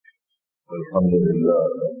الحمد لله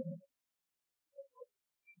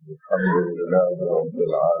رب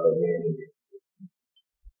العالمين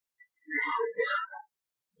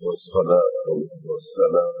والصلاة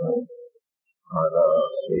والسلام على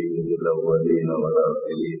سيد الأولين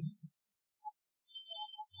والآخرين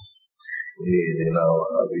سيدنا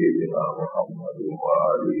وحبيبنا محمد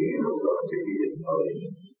وآله وصحبه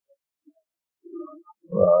أجمعين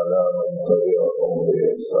وعلى من تبعهم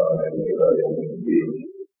بإحسان إلى يوم الدين.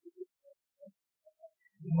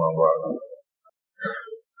 أما بعد،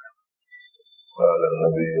 قال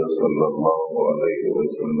النبي صلى الله عليه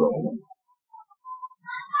وسلم: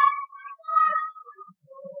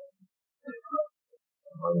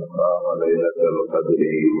 من قام ليلة القدر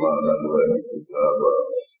إيمانا واحتسابا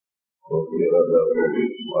غفر له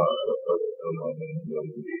ما تقدم من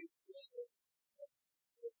ذنبه،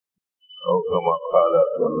 أو كما قال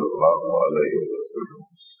صلى الله عليه وسلم.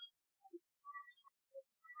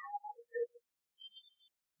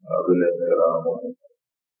 قابل احترام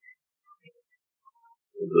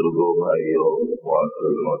بزرگوں، بھائیوں،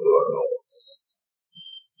 معزز نوجوانوں،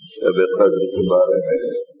 شب قدر کے بارے میں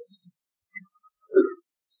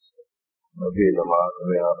ابھی نماز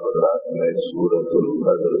میں آپ حضرات نے سورۃ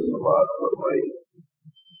القدر سماعت فرمائی.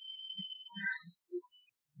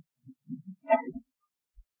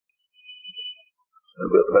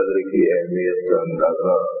 شب قدر کی اہمیت کا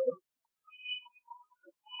اندازہ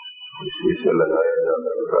اسی سے لگایا جا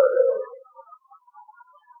سکتا ہے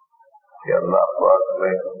کہ اللہ پاک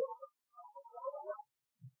نے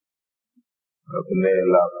اپنے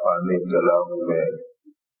لافانی کلام میں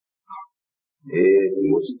ایک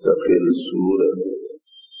مستقل سورت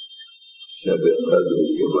شب قدر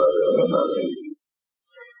کے بارے میں نازل کی،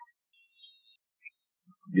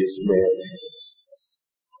 جس میں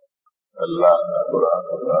اللہ کا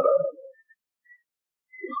قرآن اتارا.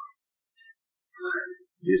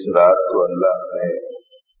 جس رات کو اللہ نے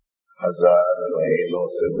 1000 مہینوں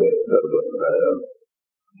سے بہتر بتایا،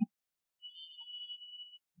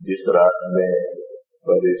 جس رات میں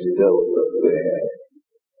فرشتے اترتے ہیں،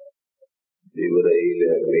 جبرائیل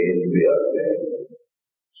امین بھی آتے ہیں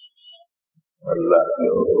اللہ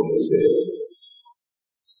کے حکم سے،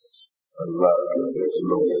 اللہ کے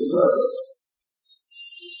فیصلوں کے ساتھ،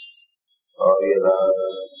 اور یہ رات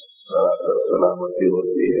سراسر سلامتی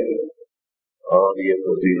ہوتی ہے، اور یہ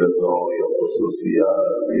فضیلتوں، یہ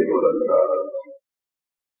خصوصیات، یہ برکات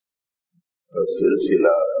کا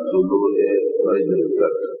سلسلہ طلوع فجر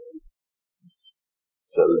تک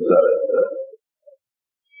چلتا رہتا ہے.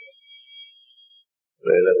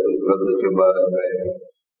 لیلۃ القدر کے بارے میں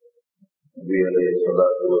نبی علیہ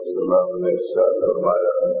الصلوۃ والسلام نے ارشاد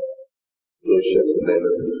فرمایا: جو شخص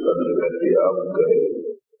لیلۃ القدر میں قیام کرے،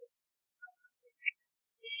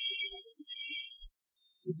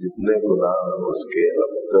 جتنے گناہ اس کے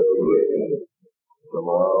اب تک ہوئے ہیں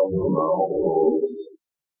تمام گناہوں کو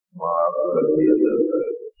معاف کر دیا جاتا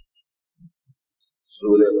ہے.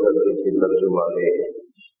 سورہ قدر کی ترجمانی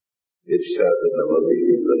ارشاد نبوی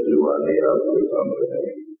کی ترجمانی آپ کے سامنے ہے.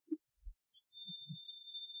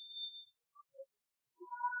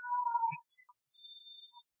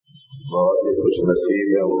 بہت ہی خوش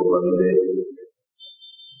نصیب ہیں وہ بندے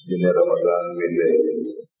جنہیں رمضان ملے،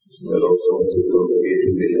 اس میں روزوں کی توفیق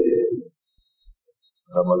ملے،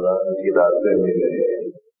 رمضان کی راتیں ملے،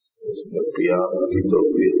 اس میں قیام کی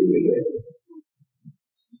توفیق ملے،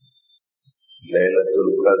 لیلۃ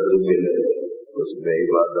القدر ملے، اس میں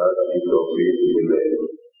عبادات کی توفیق ملے،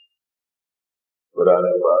 قرآن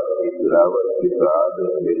پاک کی تلاوت کی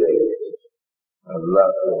سعادت ملے،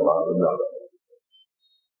 اللہ سے مانگنا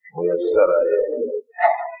میسر آئے.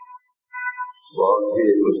 بہت ہی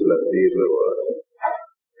خوش نصیب ہے وہ.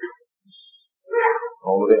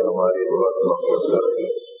 عمریں ہماری بہت مختصر ہے،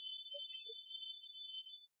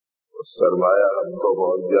 سرمایہ ہم کو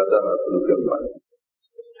بہت زیادہ حاصل کرنا ہے.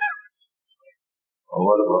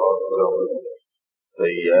 عمر بہت کم،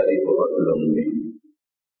 تیاری بہت لمبی.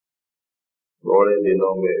 تھوڑے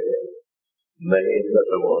دنوں میں نہیں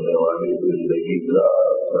ختم ہونے والی زندگی کا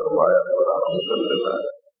سرمایہ فراہم کر لینا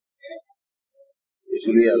ہے. اس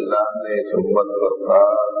لیے اللہ نے اس امت پر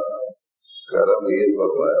خاص کرم یہ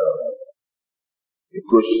فرمایا کہ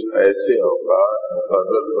کچھ ایسے اوقات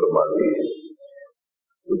مقرر فرما دیے،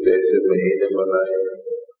 کچھ ایسے مہینے بنائے،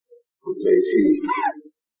 کچھ ایسی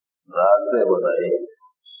راتیں بنائی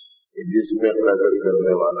کہ جس میں قدر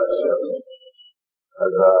کرنے والا شخص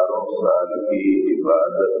ہزاروں سال کی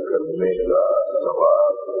عبادت کرنے کا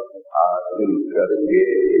ثواب حاصل کر کے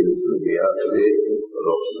اس دنیا سے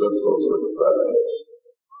رخصت ہو سکتا ہے.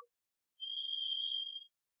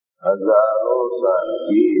 ہزاروں سال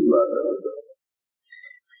کی عبادت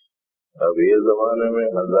اب یہ زمانے میں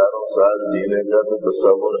 1000 سال جینے کا تو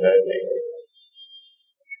تصور ہے نہیں.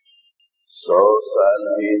 100 سال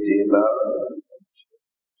بھی جینا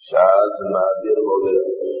شاذ نادر ہو گیا.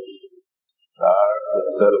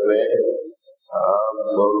 60-70 میں عام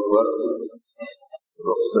طور پر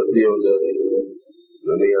رخصتی ہو جاتی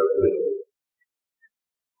دنیا سے.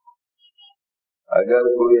 اگر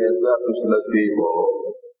کوئی ایسا خوش نصیب ہو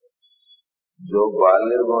جو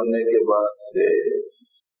بالغ ہونے کے بعد سے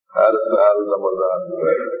ہر سال رمضان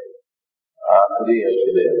میں آخری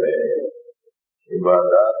عشرے میں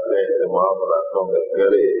عبادات کا اہتمام راتوں میں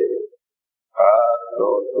کرے، خاص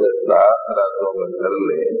طور سے طاق راتوں میں کر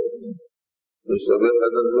لے، تو شب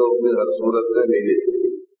قدر تو اسے ہر صورت میں ملے.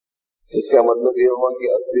 اس کا مطلب یہ ہوا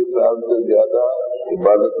کہ 80 سال سے زیادہ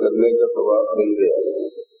عبادت کرنے کا ثواب مل گیا.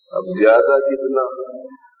 اب زیادہ جتنا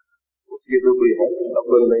اس کی تو کوئی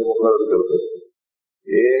عقل نہیں مقرر کر سکتی.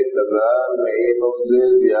 1000 مہینوں سے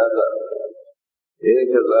زیادہ،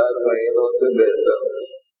 1000 مہینوں سے بہتر.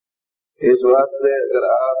 اس واسطے اگر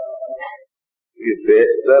آپ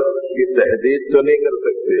بہتر کی تحدید تو نہیں کر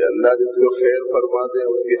سکتے، اللہ جس کو خیر فرما دے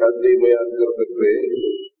اس کی حد نہیں بیان کر سکتے،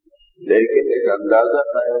 لیکن ایک اندازہ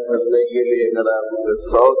قائم کرنے کے لیے اگر آپ اسے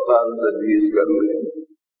 100 سال تجویز کر لیں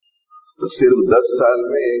تو صرف 10 سال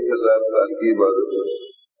میں 1000 سال کی عبادت،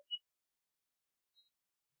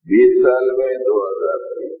 20 سال میں 2000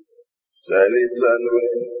 کی، 40 سال میں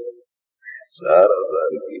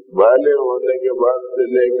 4000 کی. بالغ ہونے کے بعد سے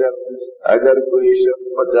لے کر اگر کوئی شخص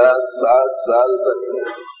 50-60 سال تک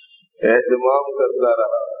اہتمام کرتا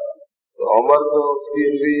رہا تو عمر تو اس کی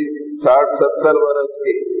بھی 60-70 برس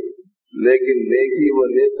کی، لیکن نیکی وہ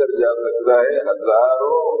لے کر جا سکتا ہے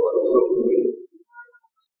ہزاروں برسوں کی.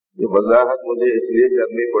 یہ وضاحت مجھے اس لیے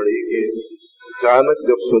کرنی پڑی کہ اچانک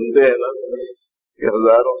جب سنتے ہیں نا کہ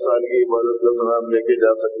ہزاروں سال کی عبادت کا ثواب لے کے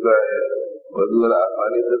جا سکتا ہے، مطلب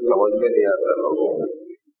آسانی سے سمجھ میں نہیں آتا لوگوں کو.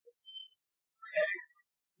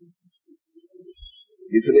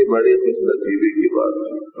 اتنی بڑی خوش نصیبی کی بات.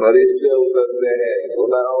 فرشتے اترتے ہیں،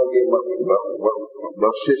 گناہوں کی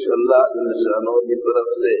بخشش اللہ جل شانہ کی طرف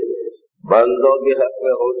سے بندوں کے حق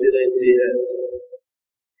میں ہوتی رہتی ہے.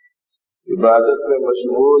 عبادت میں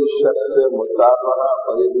مشغول شخص سے مصافحہ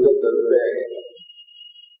فرشتے کرتے ہیں.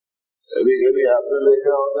 کبھی کبھی آپ نے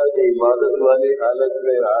دیکھا ہوگا کہ عبادت والی حالت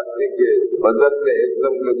میں آدمی کے بدن میں ایک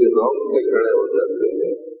دم کبھی رونق میں کھڑے ہو جاتے ہیں،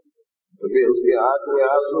 کبھی اس کی آنکھ میں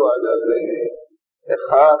آنسو آ جاتے ہیں. ایک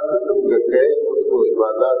خاص قسم کا قید اس کو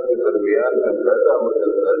عبادات کے درمیان میں پیدا ہو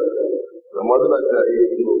جاتا ہے. سمجھنا چاہیے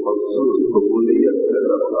کہ وہ مخصوص قبولیت میں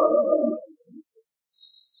رہا.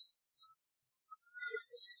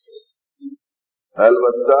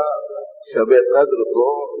 البتہ شب قدر کو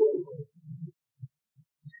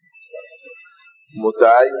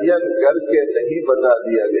متعین کر کے نہیں بتا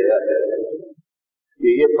دیا گیا ہے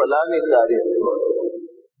کہ یہ فلانی تاریخ کو،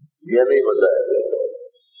 یہ نہیں بتایا گیا،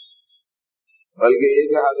 بلکہ یہ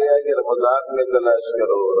کہا گیا کہ رمضان میں تلاش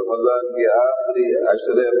کرو، رمضان کے آخری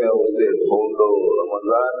عشرے میں اسے ڈھونڈو،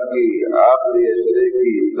 رمضان کی آخری عشرے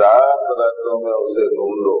کی طاق راتوں میں اسے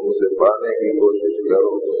ڈھونڈو، اسے پانے کی کوشش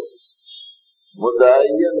کرو.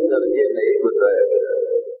 متعین کر کے نہیں بتایا گیا.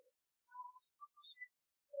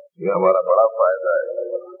 یہ ہمارا بڑا فائدہ ہے.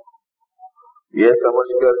 یہ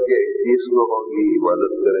سمجھ کر کے 21 کو ہوگی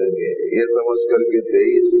عبادت کریں گے، یہ سمجھ کر کے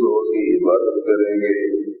 23 کو ہوگی عبادت کریں گے،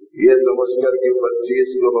 یہ سمجھ کر کے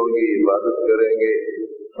 25 کو ہوگی عبادت کریں گے،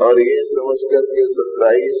 اور یہ سمجھ کر کے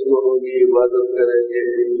 27 کو ہوگی عبادت کریں گے،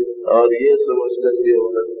 اور یہ سمجھ کر کے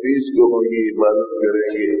 29 کو ہوگی عبادت کریں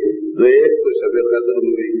گے. تو ایک تو شب قدر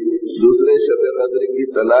ہوئی، دوسرے شب قدر کی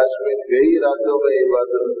تلاش میں کئی راتوں میں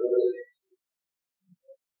عبادت.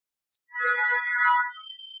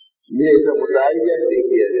 یہ اسے متعین نہیں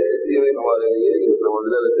کیا جائے. اسی میں ہمارے لیے یہ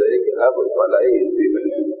سمجھنا چاہیے کہ اب بھلائی اسی میں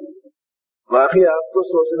ہے. باقی آپ کو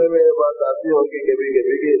سوچنے میں یہ بات آتی ہوگی کبھی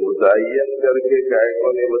کبھی کہ متعین کر کے کائے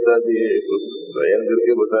کو نہیں بتا دیے، کچھ متعین کر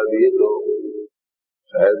کے بتا دیے تو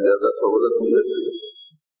شاید زیادہ سہولت ہو جاتی.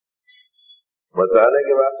 بتانے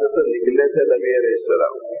کے واسطے تو نکلے تھے نبی علیہ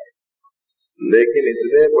السلام، لیکن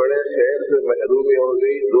اتنے بڑے خیر سے محرومی ہو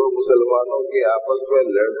گئی 2 مسلمانوں کے آپس میں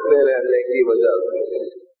لڑتے رہنے کی وجہ سے.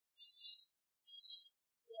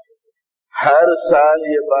 ہر سال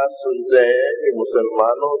یہ بات سنتے ہیں کہ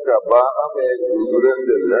مسلمانوں کا باہم ایک دوسرے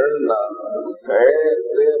سے لڑنا خیر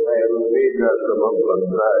سے محرومی کا سبب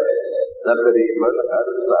بنتا ہے. تقریباً ہر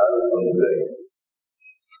سال سنتے ہیں،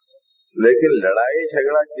 لیکن لڑائی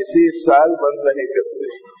جھگڑا کسی سال بند نہیں کرتے.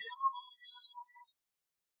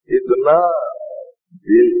 اتنا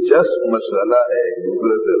دلچسپ مشغلہ ہے ایک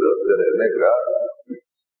دوسرے سے لڑتے رہنے کا.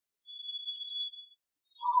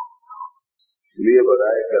 اس لیے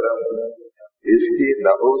برائے کرم اس کی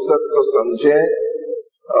نحوست کو سمجھیں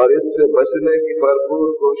اور اس سے بچنے کی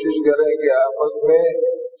بھرپور کوشش کریں کہ آپس میں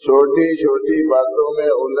چھوٹی چھوٹی باتوں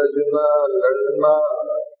میں الجھنا لڑنا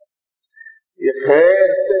یہ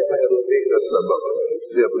خیر سے محرومی کا سبب ہے. اس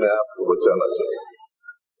سے اپنے آپ کو بچانا چاہیے.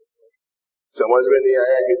 سمجھ میں نہیں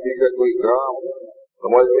آیا کسی کا کوئی کام،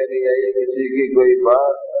 سمجھ میں نہیں آئی کسی کی کوئی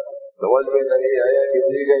بات، سمجھ میں نہیں آیا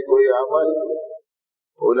کسی کا کوئی عمل،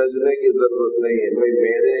 الجھنے کی ضرورت نہیں ہے. بھائی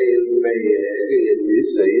میرے علم میں یہ ہے کہ یہ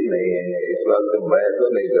چیز صحیح نہیں ہے، اس بات سے میں تو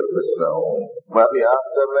نہیں کر سکتا ہوں، باقی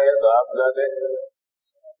آپ کر رہے ہیں تو آپ جانے.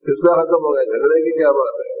 قصہ ختم ہو گیا. جھگڑے کی کیا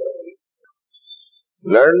بات ہے،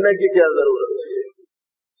 لڑنے کی کیا ضرورت ہے.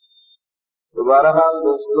 تو بہرحال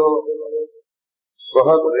دوستو،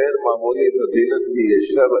 بہت غیر معمولی فضیلت کی یہ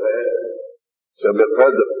شب ہے، شب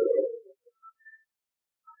قدر.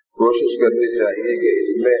 کوشش کرنی چاہیے کہ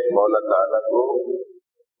اس میں مولا تعالیٰ کو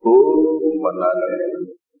خوب منا لیں.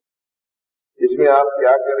 اس میں آپ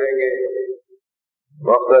کیا کریں گے؟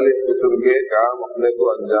 مختلف قسم کے کام اپنے کو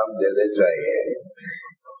انجام دینے چاہیے.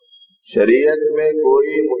 شریعت میں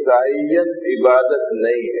کوئی متعین عبادت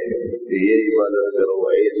نہیں ہے کہ یہ عبادت کرو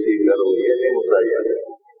ایسی کرو، یہ نہیں متعین ہے.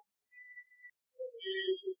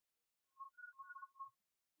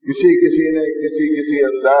 کسی نے کسی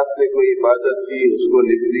انداز سے کوئی عبادت کی، اس کو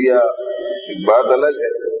لکھ دیا، ایک بات الگ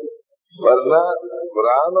ہے. ورنہ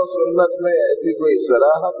قرآن و سنت میں ایسی کوئی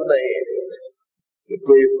صراحت نہیں ہے کہ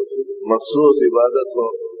کوئی مخصوص عبادت ہو،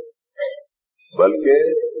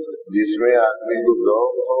 بلکہ جس میں آدمی کو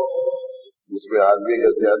ذوق ہو، جس میں آدمی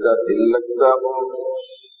کا زیادہ دل لگتا ہو،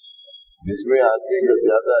 جس میں آدمی کا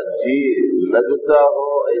زیادہ جی لگتا ہو،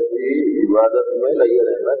 ایسی عبادت میں لگے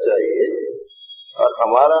رہنا چاہیے. اور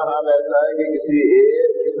ہمارا حال ایسا ہے کہ کسی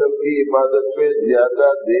ایک قسم کی عبادت میں زیادہ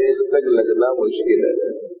دیر تک لگنا مشکل ہے.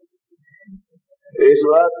 اس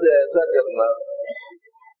بات سے ایسا کرنا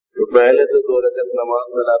کہ پہلے تو 2 رکعت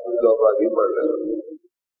نماز صلاۃ التوبہ کی پڑھ لیں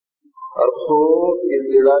اور خوب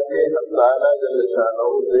گڑگڑا کے تعالیٰ جل شانہ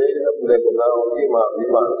سے اپنے گناہوں کی معافی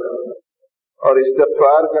مانگنا اور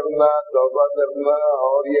استغفار کرنا، توبہ کرنا.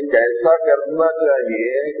 اور یہ کیسا کرنا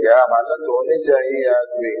چاہیے، کیا حالت ہونی چاہیے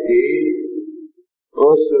آدمی کی،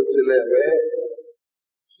 اس سلسلے میں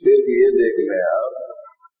صرف یہ دیکھ لیں آپ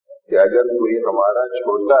کہ اگر کوئی ہمارا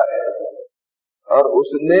چھوٹا ہے اور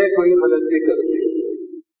اس نے کوئی غلطی کر دی،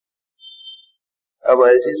 اب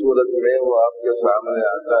ایسی صورت میں وہ آپ کے سامنے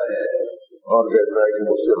آتا ہے اور کہتا ہے کہ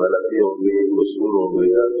مجھ سے غلطی ہو گئی، قصور ہو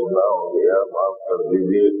گیا، گناہ ہو گیا، معاف کر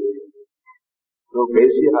دیجیے، تو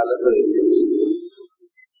کیسی حالت رہتی ہے اس کی؟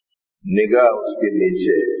 نگاہ اس کے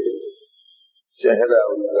نیچے، چہرہ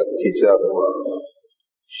اس کا کھینچا ہوا،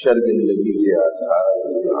 شرمندگی کے آثار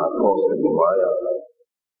اس کی آنکھوں سے نمایاں،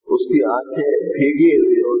 اس کی آنکھیں بھیگی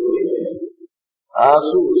ہوئی ہوتی ہیں،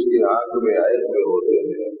 آنسو اس کی آنکھ میں آئے ہوئے ہوتے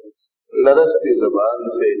ہیں، لرزتی زبان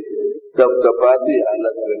سے کپ کپاتی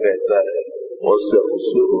حالت میں کہتا ہے مجھ سے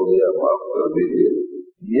قصور ہو گیا، معاف کر دیجیے.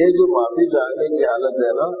 یہ جو معافی چاہنے کی حالت ہے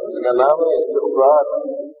نا، اس کا نام ہے استغفار،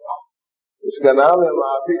 اس کا نام ہے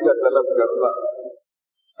معافی کا طلب کرنا.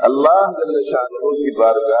 اللہ جل شانہ کی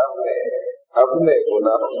بارگاہ میں اپنے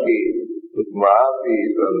گناہوں کی کچھ معافی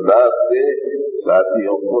اس انداز سے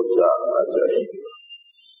ساتھیوں کو چاہنا چاہیے.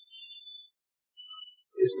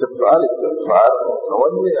 استغفار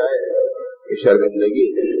سمجھ میں آئے کہ شرمندگی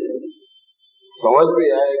ہے، سمجھ میں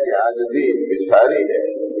آئے کہ عاجزی انکساری ہے،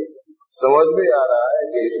 سمجھ میں آ رہا ہے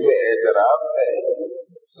کہ اس میں اعتراف ہے،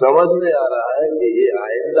 سمجھ میں آ رہا ہے کہ یہ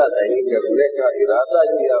آئندہ نہیں کرنے کا ارادہ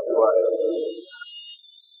کیا ہوا ہے.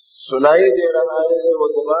 سنائی دے رہا ہے کہ وہ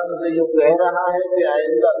زبان سے یوں کہہ رہا ہے کہ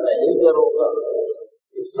آئندہ نہیں کروں گا.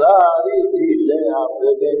 یہ ساری چیزیں آپ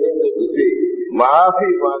دیکھیں گے کہ کسی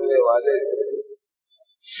معافی مانگنے والے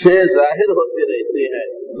سے ظاہر ہوتی رہتی ہیں.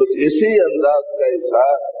 کچھ اسی انداز کا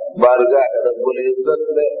اظہار بارگاہ رب العزت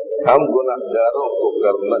میں ہم گناہگاروں کو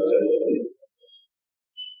کرنا چاہیے.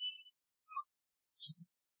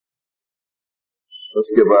 اس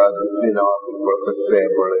کے بعد جتنی نوافل پڑھ سکتے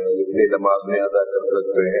ہیں پڑھیں، جتنی نمازیں ادا کر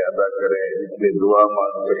سکتے ہیں ادا کریں، جتنی دعا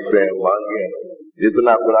مانگ سکتے ہیں مانگیں،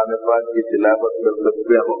 جتنا قرآن پاک کی تلاوت کر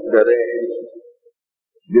سکتے ہیں کریں،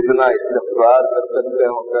 جتنا استغفار کر سکتے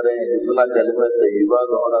ہیں کریں، جتنا کلمہ طیبہ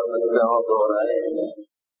دہرا سکتے ہیں دہرائیں.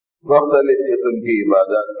 مختلف قسم کی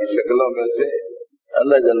عبادات کی شکلوں میں سے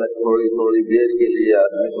الگ الگ تھوڑی تھوڑی دیر کے لیے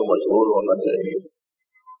آدمی کو مشغول ہونا چاہیے،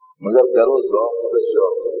 مگر کرو ذوق سے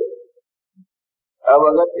شوق سے. اب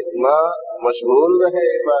اگر اتنا مشغول رہے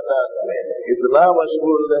عبادات میں، اتنا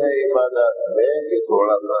مشغول رہے عبادات میں کہ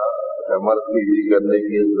تھوڑا سا کمر سیدھی کرنے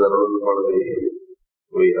کی ضرورت پڑ گئی،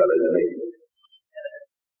 کوئی حرج نہیں.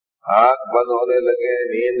 آنکھ بند ہونے لگے،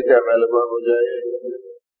 نیند کا غلبہ ہو جائے،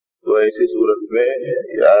 تو ایسی صورت میں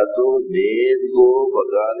یا تو نیند کو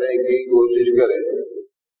بگانے کی کوشش کرے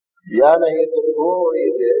یا نہیں تو تھوڑی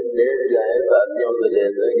دیر لیٹ جائے. ساتھیوں سے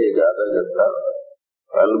کہتے ہیں کہ 11 گھنٹہ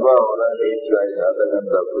غلبہ ہونا نیند کا 11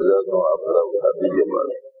 گھنٹہ گزر تو آپ ذرا اٹھا دیجیے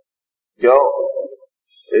بات. کیوں؟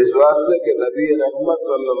 اس واسطے کہ نبی رحمت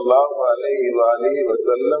صلی اللہ علیہ وآلہ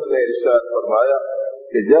وسلم نے ارشاد فرمایا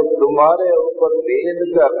کہ جب تمہارے اوپر نیند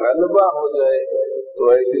کا غلبہ ہو جائے تو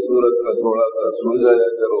ایسی صورت میں تھوڑا سا سو جایا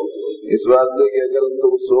کرو. اس واسطے کہ اگر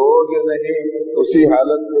تم سو گے نہیں اسی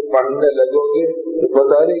حالت میں پڑھنے لگو گے تو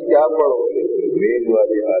پتہ نہیں کیا پڑھو گے نیند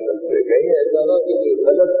والی حالت میں. کہیں ایسا نہ کہ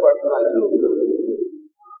غلط پڑھنا شروع کر دو.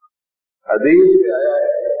 حدیث میں آیا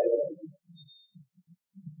ہے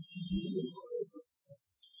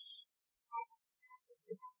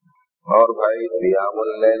اور بھائی قیام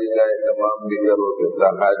اللیل کا اہتمام بھی کرو کہ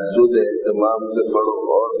تہجد اہتمام سے پڑھو.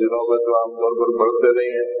 اور دنوں میں تو عام طور پر پڑھتے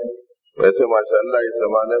نہیں ہیں. ویسے ماشاءاللہ اس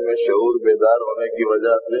زمانے میں شعور بیدار ہونے کی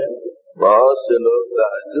وجہ سے بہت سے لوگ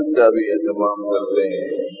تہجد کا بھی اہتمام کرتے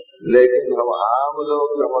ہیں، لیکن ہم عام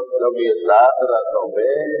لوگ کم از کم یہ 7 راتوں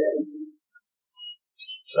میں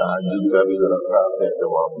تہجد کا بھی ذرا خاص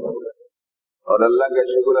اہتمام کریں اور اللہ کا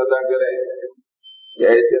شکر ادا کریں کہ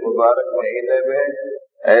ایسے مبارک مہینے میں،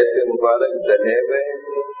 ایسے مبارک دہے میں،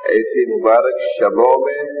 ایسی مبارک شبوں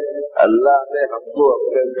میں اللہ نے ہم کو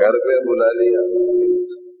اپنے گھر میں بلا لیا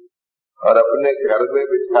اور اپنے گھر میں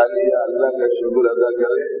بٹھا لیا. اللہ کا شکر ادا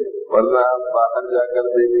کرے. ورنہ آپ باہر جا کر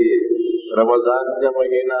دیکھیے، رمضان کا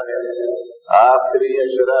مہینہ ہے، آخری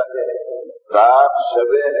اشرا ہے، رات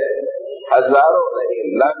شبیں ہیں، ہزاروں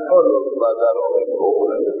نہیں لاکھوں لوگ بازاروں میں گھوم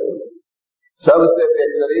رہے ہیں. سب سے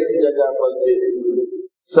بہترین جگہ مسجد،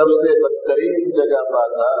 سب سے بدترین جگہ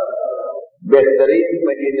بازار، بہترین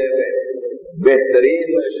مہینے میں،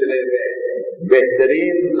 بہترین عشرے میں،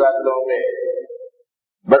 بہترین راتوں میں،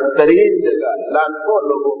 بدترین جگہ لاکھوں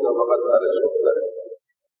لوگوں کا وقت خرچ ہوتا ہے.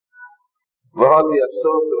 بہت ہی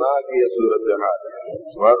افسوسناک یہ صورتحال ہے.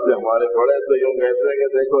 اس واسطے ہمارے بڑے تو یوں کہتے ہیں کہ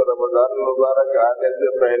دیکھو رمضان مبارک آنے سے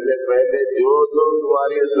پہلے پہلے جو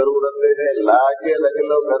تمہاری ضرورتیں ہیں لا کے رکھ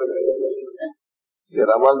لو گھر میں. کہ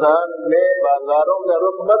رمضان میں بازاروں کا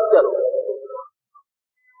رخ مت کرو.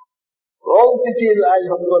 کون سی چیز آج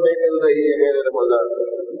ہم کو نہیں مل رہی ہے میرے رمضان میں؟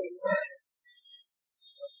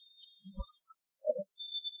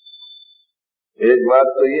 ایک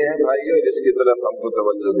بات تو یہ ہے بھائیو جس کی طرف ہم کو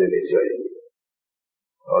توجہ دینی چاہیے،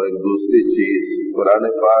 اور ایک دوسری چیز قرآن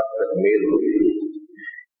پاک تکمیل ہوگی.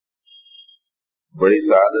 بڑی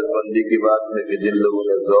سعادت مندی کی بات ہے کہ جن لوگوں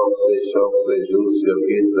نے ذوق سے، شوق سے، جوش سے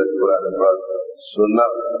یقین تک قرآن پاک سننا،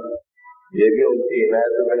 یہ بھی ان کی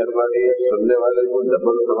عنایت و مہربانی ہے. سننے والے کو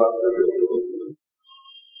ڈبل ثواب دیتے.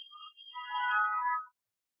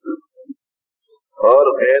 اور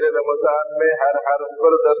غیر رمضان میں ہر حرف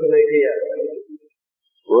پر 10 نیکی ہے،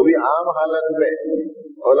 وہ بھی عام حالت میں.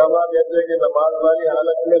 علماء کہتے ہیں کہ نماز والی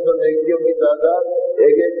حالت میں تو نیکیوں کی تعداد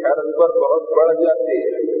ایک ایک حرف پر بہت بڑھ جاتی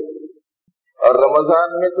ہے، اور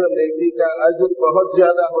رمضان میں تو نیکی کا اجر بہت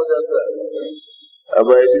زیادہ ہو جاتا ہے.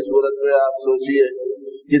 اب ایسی صورت میں آپ سوچئے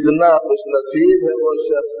کتنا خوش نصیب ہے وہ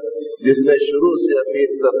شخص جس نے شروع سے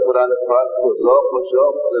اخیر تک قرآن پاک کو ذوق و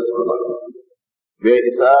شوق سے سنا. بے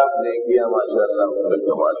حساب نیکیاں ماشاءاللہ اس نے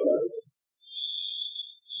کما لیا.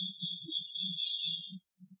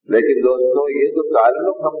 لیکن دوستوں یہ جو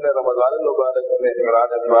تعلق ہم نے رمضان المبارک میں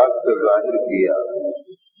قرآن پاک سے ظاہر کیا،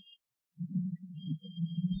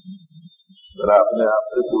 ذرا اپنے آپ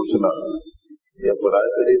سے پوچھنا، یہ قرآن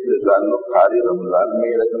شریف سے تعلق خالی رمضان میں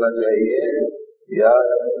ہی رکھنا چاہیے یا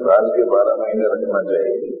سال کے 12 مہینے رکھنا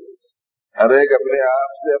چاہیے؟ ہر ایک اپنے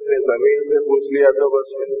آپ سے، اپنے ضمیر سے پوچھ لیا تو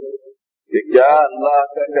بس کہ کیا اللہ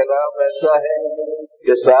کا کلام ایسا ہے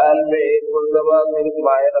کہ سال میں ایک مرتبہ صرف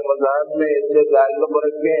ماہ رمضان میں اس سے تعلق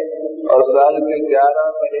رکھیں اور سال کے 11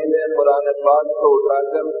 مہینے قرآن پاک کو اٹھا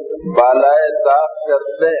کر بالائے طاق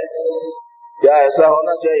کرتے ہیں؟ کیا ایسا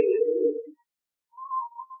ہونا چاہیے؟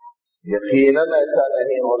 یقیناً ایسا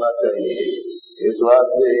نہیں ہونا چاہیے. اس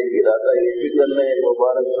واسطے ایک ارادہ یہ بھی کرنا ہے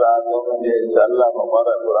مبارک ساتھوں میں انشاءاللہ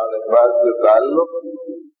ہمارا قرآن پاک سے تعلق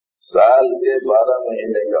سال کے 12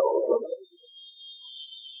 مہینے کا ہوگا.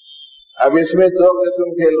 اب اس میں 2 قسم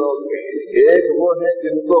کے لوگ ہیں. ایک وہ ہے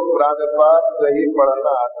جن کو قرآن پاک صحیح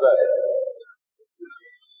پڑھنا آتا ہے،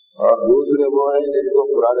 اور دوسرے وہ ہیں جن کو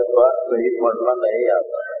قرآن پاک صحیح پڑھنا نہیں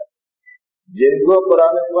آتا ہے. جن کو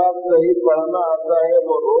قرآن پاک صحیح پڑھنا آتا ہے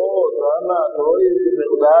وہ روزانہ تھوڑی سی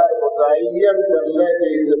مقدار متعین کر لیں کہ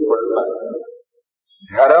اسے پڑھنا ہے.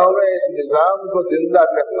 گھروں میں اس نظام کو زندہ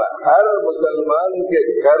کرنا، ہر مسلمان کے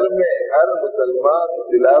گھر میں ہر مسلمان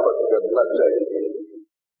تلاوت کرنا چاہیے.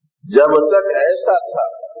 جب تک ایسا تھا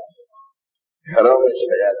گھروں میں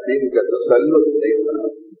شیاطین کا تسلط نہیں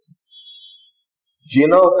تھا،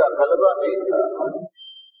 जिनों का गलबा नहीं था,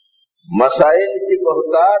 मसाइल की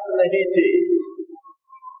बहुतात नहीं थी,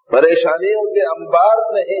 परेशानियों के अंबार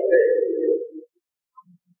नहीं थे,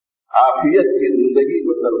 आफियत की जिंदगी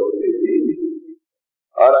बसर होती थी।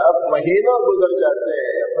 और अब महीनों गुजर जाते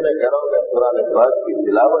हैं, अपने घरों में कुरान पाक की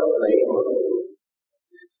तिलावत नहीं होती।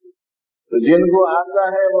 तो जिनको आता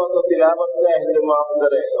है वो तो तिलावत का एहतमाम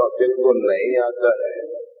करें, और जिनको नहीं आता है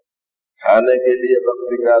खाने के लिए वक्त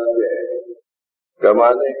निकालते हैं,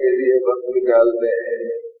 कमाने के लिए वक्त निकालते हैं,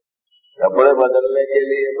 कपड़े बदलने के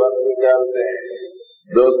लिए वक्त निकालते हैं,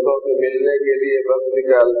 दोस्तों से मिलने के लिए वक्त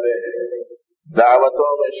निकालते हैं,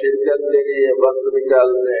 दावतों में शिरकत के लिए वक्त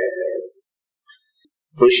निकालते हैं,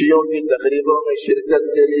 खुशियों की तकरीबों में शिरकत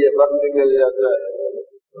के लिए वक्त निकल जाता है,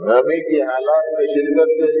 गमी की हालात में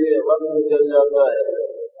शिरकत के लिए वक्त निकल जाता है।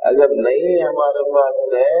 अगर नहीं हमारे पास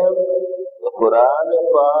टाइम तो कुरान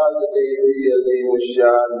पाक जैसी अजीम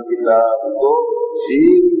शान किताब को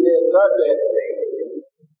सीखने का टाइम नहीं।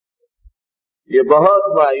 ये बहुत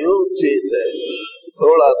मायूस चीज है।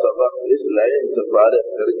 थोड़ा सा वक्त इस लाइन से फारिग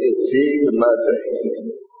करके सीखना चाहिए।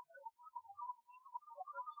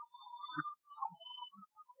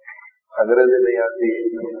 अंग्रेजी नहीं आती,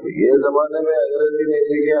 ये जमाने में अंग्रेजी नहीं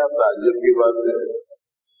सीखे आप ताज्जुब की बात है।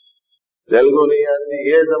 तेलुगु नहीं आती,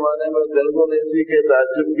 ये जमाने में तेलुगु नहीं सीखे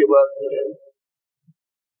ताज्जुब की बात है।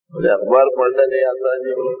 मुझे अखबार पढ़ने नहीं आता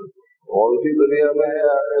जी, कौन सी दुनिया में है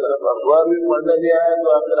आखिर? अखबार भी पढ़ने नहीं आया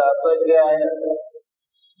तो आखिर आता क्या है?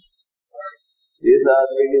 इस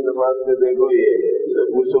आदमी की जबान में देखो, ये इससे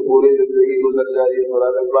पूछो पूरी जिंदगी गुजर जाए,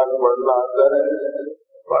 कुरान पाक पढ़ना आता है,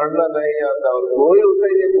 पढ़ना नहीं आता, और कोई उसे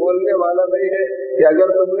ये बोलने वाला नहीं है कि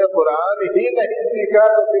अगर तुमने कुरान ही नहीं सीखा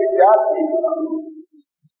तो फिर क्या सीखा।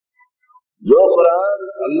 जो कुरान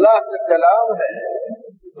अल्लाह का कलाम है,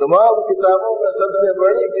 तमाम किताबों में सबसे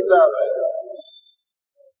बड़ी किताब है,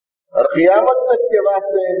 और क़यामत तक के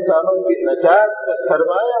वास्ते इंसानों की नजात का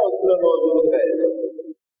सरमाया उसमें मौजूद है।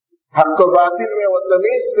 हक़ बातिल में वो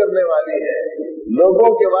तमीज करने वाली है,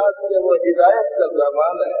 लोगों के वास्ते वो हिदायत का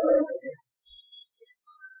सामान है।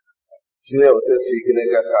 इसलिए उसे सीखने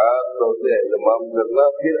का खास तौर से एहतमाम करना।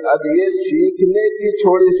 फिर अब ये सीखने की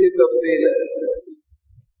थोड़ी सी तफसील है।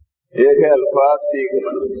 एक है अल्फाज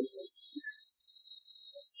सीखना,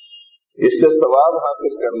 इससे सवाब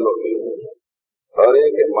हासिल कर लोगे, और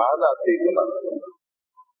एक है माना सीखना,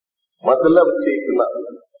 मतलब सीखना,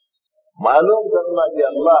 मालूम करना कि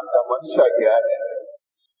अल्लाह का मंशा क्या है,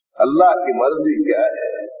 अल्लाह की मर्जी क्या है।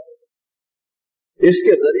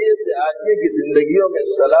 इसके जरिए से आदमी की जिंदगियों में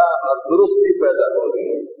सलाह और दुरुस्ती पैदा होगी।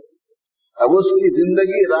 अब उसकी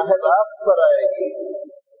जिंदगी राह रास्त पर आएगी।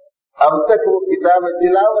 अब तक वो किताब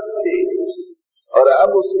तिलावत थी, और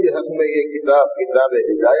अब उसके हक में ये किताब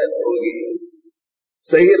हिदायत होगी।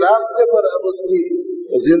 सही रास्ते पर अब उसकी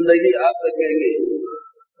जिंदगी आ सकेगी,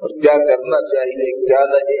 और क्या करना चाहिए क्या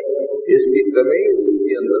नहीं, इसकी तमीज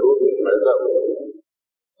उसके अंदर पैदा होगी।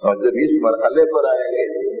 और जब इस मरहले पर आएंगे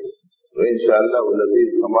तो इंशाअल्लाह वल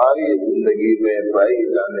अज़ीज़ हमारी जिंदगी में पाई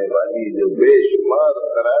जाने वाली जो बेशुमार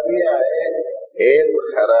खराबियां हैं, इन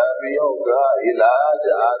खराबियों का इलाज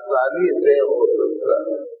आसानी से हो सकता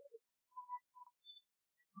है।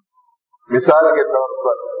 मिसाल के तौर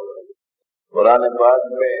पर कुरान पाक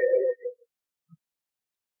में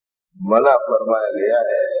मना फरमाया गया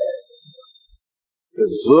है कि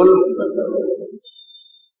जुल्म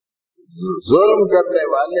करने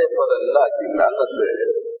वाले पर अल्लाह की लानत है,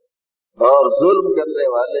 और जुल्म करने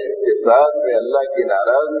वाले के साथ में अल्लाह की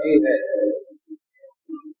नाराजगी है,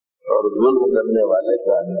 और जुल्म करने वाले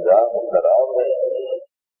का अंजाम खराब है।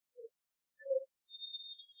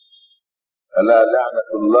 अला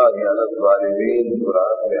लअनतुल्लाहि अला ज़ालिमीन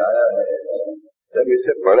कुरान में आया है। जब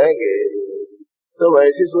इसे पढ़ेंगे तो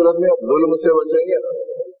वैसी सूरत में अब जुल्म से बचेंगे ना।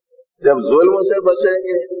 जब जुल्म से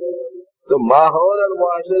बचेंगे तो माहौल और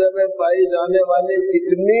मुआशरे में पाई जाने वाली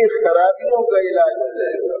कितनी खराबियों का इलाज हो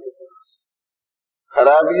जाएगा।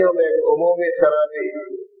 खराबियों में उमूमी खराबी,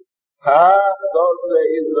 खास तौर से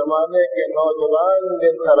इस जमाने के नौजवान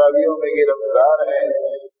जिन खराबियों में गिरफ्तार हैं,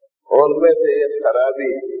 उनमें से एक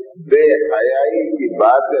खराबी बेहयाई की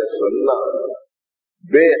बातें सुनना,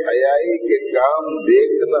 बेहयाई के काम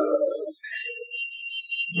देखना,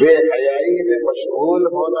 बेहयाई में मशगूल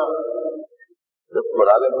होना। जब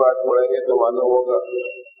कुरान पाक पढ़ेंगे तो मालूम होगा,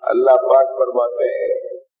 अल्लाह पाक फरमाते हैं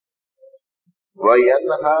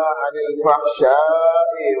वयन्हा अनिल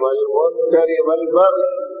फहशाई वल मुनकरी वल बग़ी,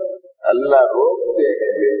 अल्लाह रोकते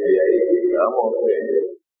हैं बेहयाई के कामों से।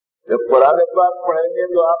 जब कुरान पाक पढ़ेंगे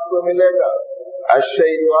तो आपको मिलेगा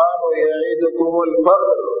अश्शैतानु यईदुकुमुल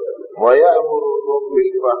फ़क़्र व यअमुरुकुम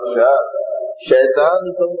बिल फहशा, شیطان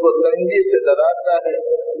تم کو تنگی سے ڈراتا ہے،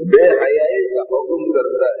 بے حیائی کا حکم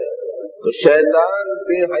کرتا ہے، تو شیطان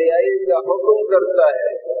بے حیائی کا حکم کرتا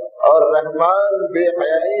ہے اور رحمان بے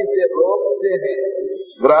حیائی سے روکتے ہیں۔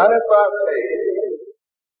 قرآن پاک ہے،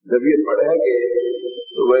 جب یہ پڑھیں گے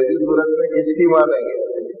تو ویسی صورت میں کس کی مانیں گے؟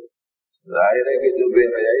 ظاہر ہے کہ جو بے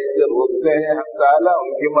حیائی سے روکتے ہیں حق تعالیٰ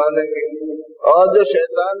ان کی مانیں گے، اور جو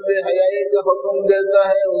شیطان بے حیائی کا حکم دیتا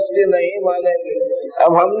ہے اس کی نہیں مانیں گے۔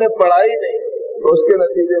 اب ہم نے پڑھائی نہیں تو اس کے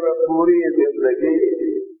نتیجے میں پوری زندگی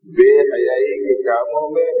بے حیائی کے کاموں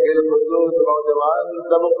میں، بالخصوص نوجوان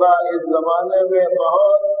طبقہ اس زمانے میں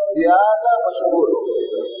بہت زیادہ مشغول ہو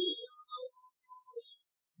گئے۔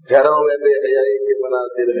 گھروں میں بے حیائی کے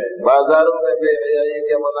مناظر ہیں، بازاروں میں بے حیائی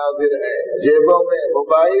کے مناظر ہیں، جیبوں میں،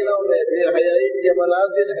 موبائلوں میں بے حیائی کے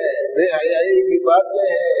مناظر ہیں، بے حیائی کی باتیں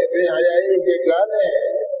ہیں، بے حیائی کے گانے ہیں،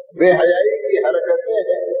 بے حیائی کی حرکتیں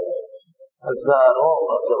ہیں۔ ہزاروں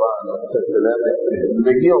نوجوان اس سلسلے میں اپنی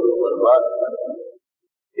زندگیوں کو برباد کر رہے ہیں۔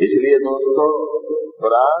 اس لیے دوستو،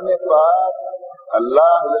 قرآن پاک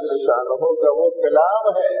اللہ جل شانہ کا وہ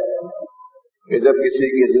کلام ہے کہ جب کسی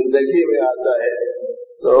کی زندگی میں آتا ہے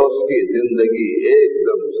تو اس کی زندگی ایک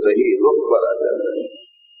دم صحیح رخ پر آ جاتا ہے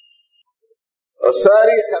اور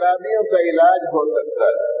ساری خرابیوں کا علاج ہو سکتا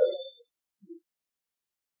ہے۔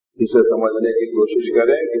 اسے سمجھنے کی کوشش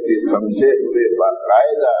کریں کسی سمجھے ہوئے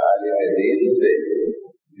باقاعدہ عالم دین سے،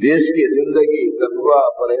 جس کی زندگی تقویٰ،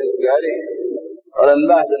 پرہیزگاری اور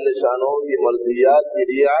اللہ جل شانہ کی مرضیات کی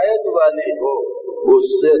رعایت والی ہو،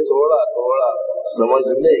 اس سے تھوڑا تھوڑا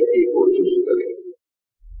سمجھنے کی کوشش کریں۔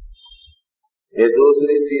 یہ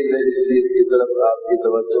دوسری چیز ہے جس چیز کی طرف آپ کی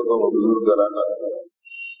توجہ کو مبذول کرانا تھا۔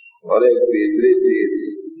 اور ایک تیسری چیز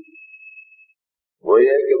وہ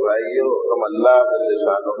یہ کہ بھائیو، ہم اللہ جل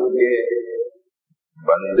شانہ کے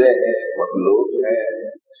بندے ہیں، مخلوق ہیں،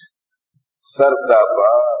 سر تا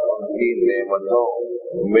پا ان کی نعمتوں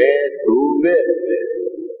میں ڈوبے ہوئے،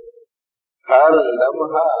 ہر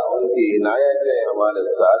لمحہ ان کی عنایتیں ہمارے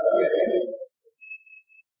ساتھ میں ہیں،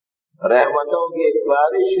 رحمتوں کی ایک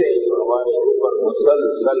بارش ہے جو ہمارے اوپر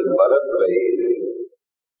مسلسل برس رہی ہے،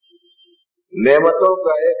 نعمتوں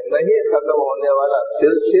کا ایک نہیں ختم ہونے والا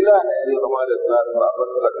سلسلہ ہے جو ہمارے ساتھ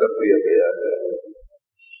وابستہ کر دیا گیا ہے۔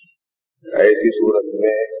 ایسی صورت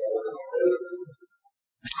میں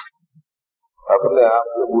اپنے آپ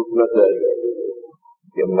سے پوچھنا چاہیے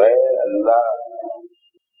کہ میں اللہ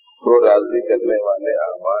کو راضی کرنے والے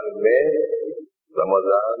اعمال میں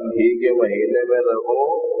رمضان ہی کے مہینے میں رہوں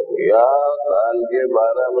یا سال کے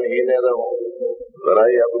 12 مہینے رہوں؟ ذرا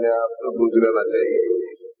ہی اپنے آپ سے پوچھ لینا چاہیے۔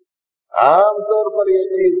 عام طور پر یہ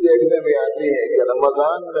چیز دیکھنے میں آتی ہے کہ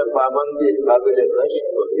رمضان میں پابندی قابل رشک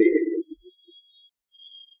ہوتی ہے،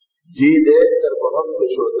 جی دیکھ کر بہت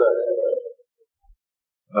خوش ہوتا ہے،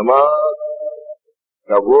 نماز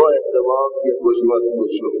کا وہ اہتمام کی خوش مت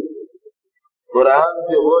پوچھو، قرآن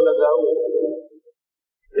سے وہ لگاؤ،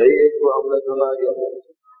 یہی ایک کو ہم نے سنا کہ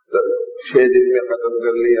 6 دن میں ختم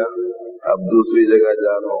کر لیا، اب دوسری جگہ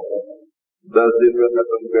جا رہا ہوں، 10 دن میں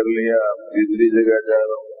ختم کر لیا، اب تیسری جگہ جا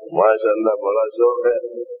رہا ہوں، ماشاءاللہ بڑا شوق ہے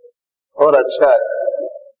اور اچھا ہے،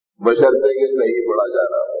 بشرطے کہ صحیح پڑھا جا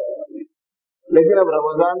رہا ہے۔ لیکن اب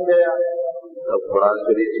رمضان گیا، اب قرآن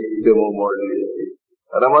شریف سے منہ موڑ لیا،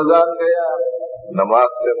 رمضان گیا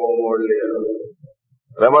نماز سے منہ موڑ لیا،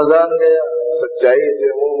 رمضان گیا سچائی سے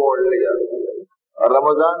منہ موڑ لیا، اور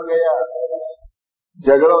رمضان گیا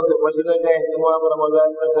جھگڑوں سے بچنے کا اہتمام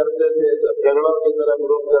رمضان میں کرتے تھے تو جھگڑوں کی طرف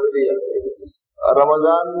رخ کر دیا، اور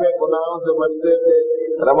رمضان میں گناہوں سے بچتے تھے،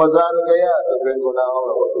 رمضان گیا تو پھر گناہوں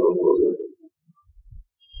میں مصروف ہو گئے۔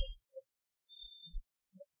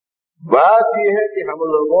 بات یہ ہے کہ ہم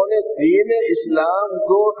لوگوں نے دین اسلام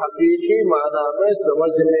کو حقیقی معنی میں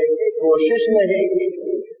سمجھنے کی کوشش نہیں کی۔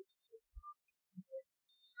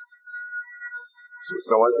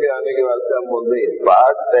 سمجھ میں آنے کے بعد سے ہم بولتے ہیں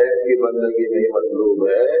پارٹ ٹائم کی بندگی نہیں مطلوب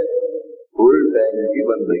ہے، فل ٹائم کی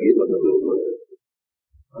بندگی مطلوب ہے۔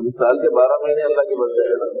 ہم سال کے 12 مہینے اللہ کے بندے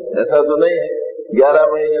ہیں نا، ایسا تو نہیں ہے 11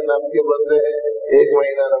 مہینے نفس کے بندے ہیں، 1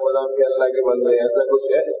 مہینہ رمضان کے اللہ کے بندے ہیں، ایسا کچھ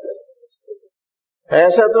ہے؟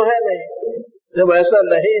 ایسا تو ہے نہیں۔ جب ایسا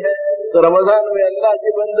نہیں ہے تو رمضان میں اللہ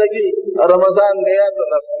کی بندگی اور رمضان گیا تو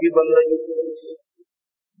نفس کی بندگی۔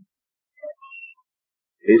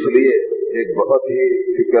 اس لیے ایک بہت ہی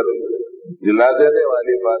فکر دلا دینے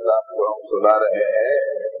والی بات آپ کو ہم سنا رہے ہیں،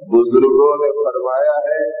 بزرگوں نے فرمایا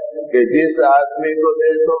ہے کہ جس آدمی کو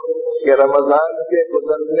دیکھو کہ رمضان کے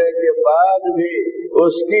گزرنے کے بعد بھی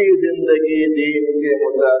اس کی زندگی دین کے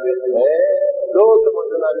مطابق ہے تو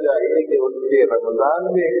سمجھنا چاہیے کہ اس کے رمضان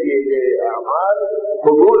میں کیے گئے اعمال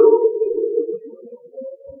قبول۔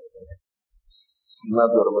 نہ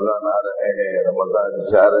تو رمضان آ رہے ہیں، رمضان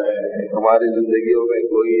جا رہے ہیں، ہماری زندگیوں میں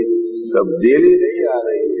کوئی تبدیلی نہیں آ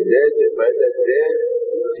رہی ہے، جیسے پہلے تھے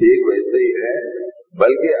ٹھیک ویسے ہی ہے،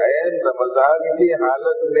 بلکہ عین رمضان کی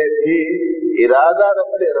حالت میں بھی ارادہ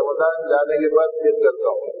رکھتے رمضان جانے کے بعد پھر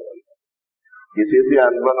کرتا ہوں، کسی سے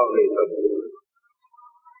انبن اور نہیں سمجھے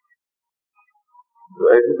تو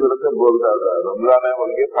ایسی صورت سے بولتا تھا رمضان ہے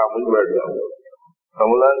بول کے خاموش بیٹھ جاؤں،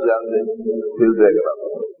 رمضان جان دے پھر دیکھ رہا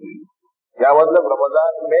ہوں، کیا مطلب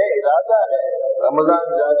رمضان میں ارادہ ہے،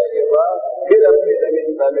 رمضان جانے کے بعد پھر اپنی نبی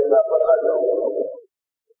صالح پر آ جاؤں۔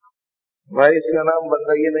 بھائی اس کا نام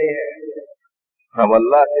بندگی نہیں ہے، ہم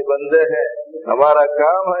اللہ کے بندے ہیں، ہمارا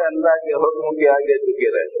کام ہے اللہ کے حکم کے آگے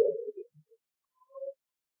جھکے رہے،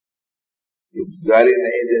 گالی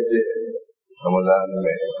نہیں دیتے رمضان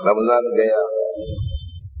میں۔ رمضان گیا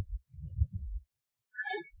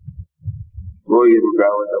کوئی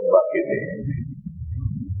رکاوٹ اب باقی نہیں،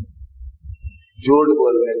 جھوٹ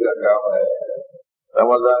بولنے کا کام ہے،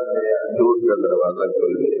 رمضان گیا جھوٹ کا دروازہ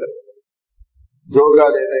کھل گیا، دھوکہ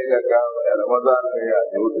دینے کا کام ہے، رمضان گیا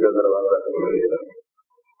جھوٹ کا دروازہ کھل گیا۔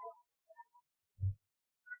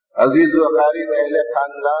 عزیز و قریب اہل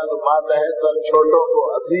خاندان ماتحت اور چھوٹوں کو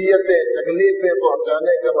اذیتیں تکلیفیں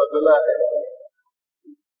پہنچانے کا مسئلہ ہے،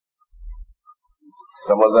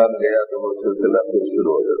 رمضان گیا تو وہ سلسلہ پھر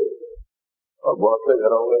شروع ہو جاتا ہے، اور بہت سے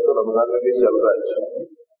گھروں میں تو رمضان میں بھی چل رہا ہے۔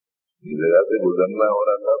 جگہ سے گزرنا ہو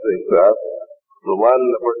رہا تھا تو ایک صاحب رومال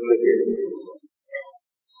لپٹ لے کے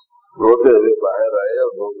روتے ہوئے باہر آئے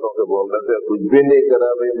اور دوستوں سے بول رہے تھے کچھ بھی نہیں کرا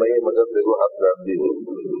بھائی میں مدد دیکھو ہاتھ کاٹ دی،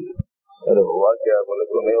 ارے ہوا کیا؟ بولے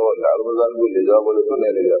تو نہیں، وہ لال رمضان کو لے جاؤ، بولے تو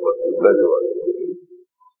نہیں لے جاؤ، بس اتنا جواب۔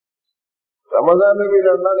 رمضان میں بھی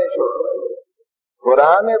لڑنا نہیں چھوڑنا،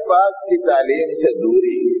 قرآن پاک کی تعلیم سے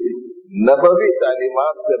دوری، نبوی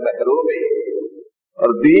تعلیمات سے محرومی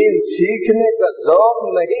اور دین سیکھنے کا ذوق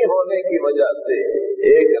نہیں ہونے کی وجہ سے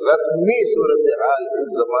ایک رسمی صورتحال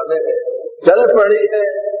اس زمانے میں چل پڑی ہے۔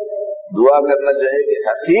 دعا کرنا چاہیے کہ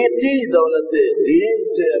حقیقی دولت دین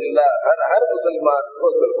سے اللہ ہر مسلمان کو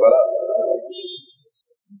سرفراز کرے۔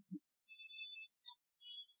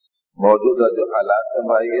 موجودہ جو حالات ہیں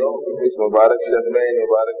بھائیوں، اس مبارک شب میں،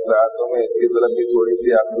 مبارک ساعتوں میں اس کی طرف بھی تھوڑی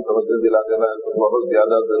سی آپ کو توجہ دلا دینا بہت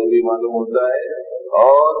زیادہ ضروری معلوم ہوتا ہے،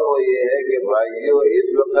 اور وہ یہ ہے کہ بھائیوں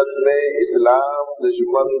اس وقت میں اسلام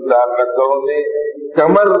دشمن طاقتوں نے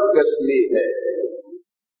کمر کس لی ہے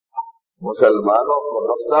مسلمانوں کو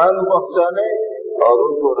نقصان پہنچانے اور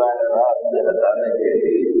ان کو راہ راست سے ہٹانے کے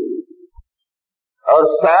لیے، اور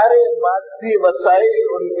سارے مادی وسائل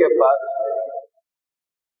ان کے پاس ہیں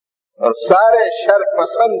اور سارے شر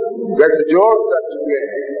پسند گٹھ جوڑ کر چکے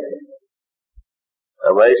ہیں۔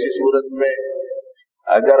 اب ایسی صورت میں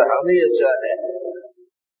اگر ہم یہ چاہیں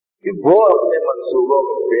کہ وہ اپنے منصوبوں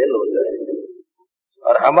میں فیل ہو جائے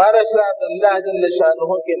اور ہمارے ساتھ اللہ جل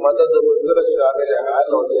شانہ کی مدد و نصرت شامل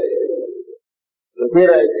حال ہو جائے، تو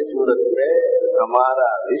پھر ایسی صورت میں ہمارا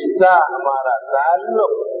رشتہ، ہمارا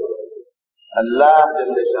تعلق اللہ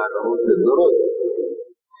جل شانہ سے درست،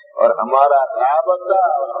 اور ہمارا رابطہ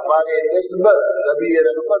اور ہماری نسبت نبی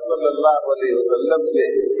رحمت صلی اللہ علیہ وسلم سے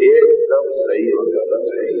ایک دم صحیح ہو جانا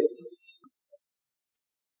چاہیے۔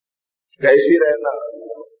 کیسی رہنا؟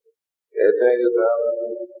 کہتے ہیں کہ صاحب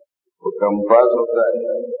وہ کمپاس ہوتا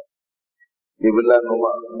ہے، قبلہ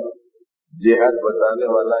نما، جہت بتانے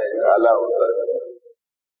والا ایک آلہ ہوتا ہے،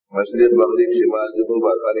 مشرق مغرب شمال جنوب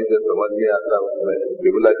آسانی سے سمجھ میں آتا، اس میں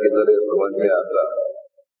قبلہ کدھر ہے سمجھ میں آتا۔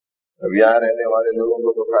 اب یہاں رہنے والے لوگوں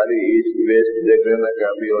کو تو خالی ایسٹ ویسٹ دیکھ لینا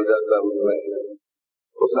کافی ہو جاتا، اس میں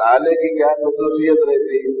اس آلے کی کیا خصوصیت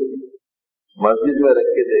رہتی؟ مسجد میں رکھ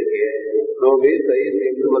کے دیکھیے تو بھی صحیح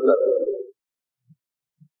سمت بتاتا،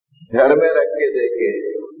 گھر میں رکھ کے دیکھے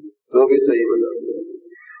تو بھی صحیح بتاتا،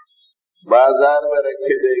 بازار میں رکھ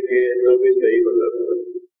کے دیکھے تو بھی صحیح بتاتا،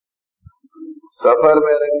 سفر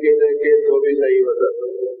میں رکھ کے دیکھے تو بھی صحیح بتاتا،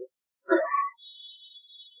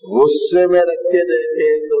 غصے میں رکھ کے دیکھے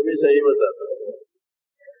تو بھی صحیح بتاتا،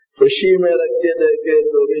 خوشی میں رکھ کے دیکھے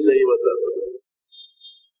تو بھی صحیح بتاتا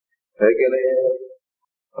ہے کہ نہیں؟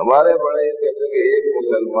 ہمارے بڑے یہ کہتے ہیں کہ ایک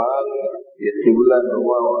مسلمان یہ قبلہ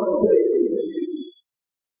نما ہونا چاہیے،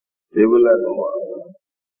 قبلہ نما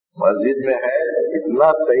مسجد میں ہے اتنا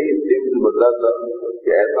صحیح سمت بتاتا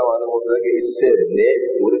کہ ایسا معلوم ہوتا ہے کہ اس سے نیک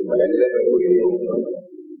پورے محلے میں کوئی نہیں ہوتا،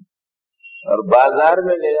 اور بازار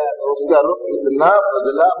میں گیا تو اس کا رخ اتنا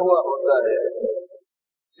بدلا ہوا ہوتا ہے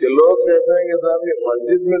کہ لوگ کہتے ہیں کہ صاحب یہ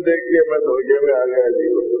مسجد میں دیکھ کے میں دھوکے میں آ گیا جی،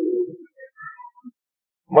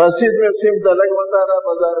 مسجد میں سمت الگ بتا رہا،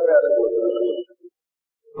 بازار میں الگ بتا رہا،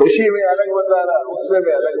 خوشی میں الگ بتا رہا، غصے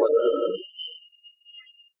میں الگ بتا رہا،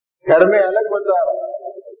 گھر میں الگ بتا رہا،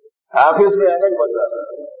 آفس میں الگ بتا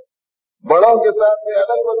رہا، بڑوں کے ساتھ میں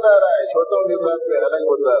الگ بتا رہا ہے، چھوٹوں کے ساتھ میں الگ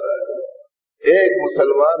بتا رہا ہے۔ ایک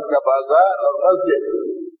مسلمان کا بازار اور مسجد،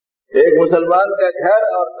 ایک مسلمان کا گھر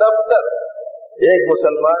اور دفتر، ایک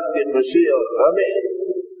مسلمان کی خوشی اور غم،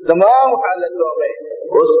 تمام حالتوں میں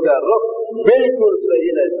اس کا رخ بالکل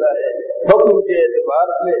صحیح رہتا ہے، حکم کے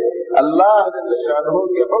اعتبار سے اللہ جل شانہ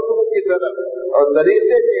کے حکم کی طرف اور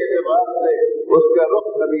طریقے کے اعتبار سے اس کا رخ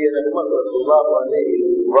نبی رحمت صلی اللہ علیہ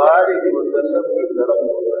وآلہ وسلم کی طرف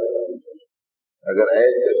ہوتا ہے۔ اگر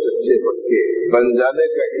ایسے سچے پکے بن جانے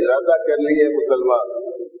کا ارادہ کر لیے مسلمان،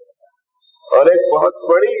 اور ایک بہت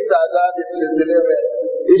بڑی تعداد اس سلسلے میں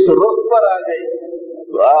اس رخ پر آ گئی،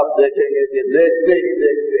 تو آپ دیکھیں گے کہ دیکھتے ہی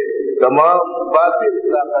دیکھتے تمام باطل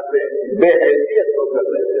طاقتیں بے حیثیت ہو کر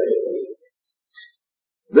رہ جائیں گی،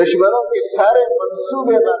 دشمنوں کے سارے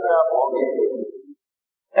منصوبے ناکام ہوں گے،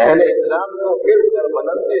 اہل اسلام کو گر کر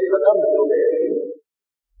بلندی قدم چلے گی،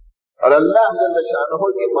 اور اللہ جل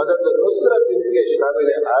شانہ کی مدد و نصرت ان کے شامل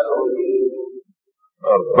حال ہوگی،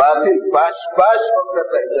 اور باطل پاش پاش ہو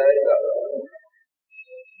کر رہ جائے گا۔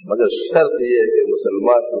 مگر شرط یہ ہے کہ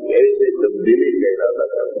مسلمان کو ایسی تبدیلی کا ارادہ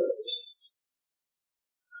کرنا۔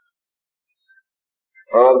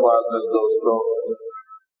 اور معزز دوستوں،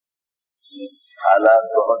 حالات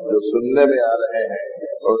بہت جو سننے میں آ رہے ہیں،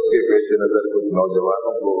 اور اس کے پیش نظر کچھ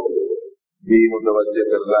نوجوانوں کو بھی متوجہ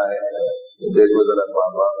کرنا ہے، دیکھو ذرا ماں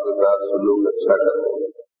باپ کے ساتھ سلوک اچھا کرو،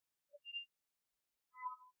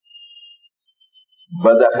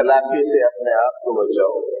 بد اخلاقی سے اپنے آپ کو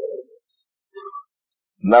بچاؤ،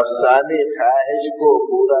 نفسانی خواہش کو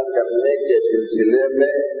پورا کرنے کے سلسلے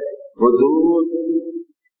میں حدود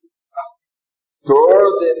توڑ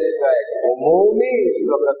دینے کا ایک عمومی اس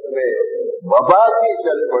وقت میں وبا سی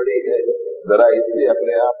چل پڑی ہے، ذرا اس سے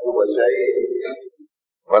اپنے آپ کو بچائیے،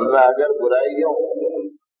 ورنہ اگر برائیوں،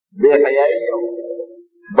 بے حیائیوں،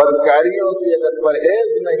 بدکاریوں سے اگر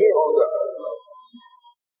پرہیز نہیں ہوگا،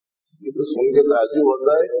 یہ تو سن کے تعجب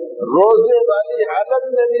ہوتا ہے، روزے والی حالت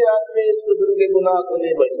میں بھی آدمی اس قسم کے گناہ سے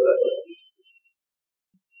نہیں بچتا ہے،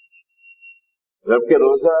 جبکہ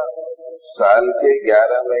روزہ سال کے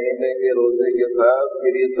 11 مہینے کے روزے کے ساتھ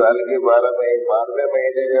پھر یہ سال کے 12ویں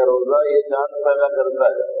مہینے کا روزہ یہ جان پیدا کرتا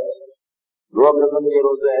ہے۔ 2 قسم کے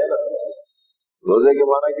روزے ہیں نا، روزے کے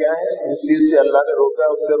معنی کیا ہے؟ جس چیز سے اللہ نے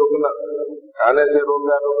روکا اس سے رکنا، کھانے سے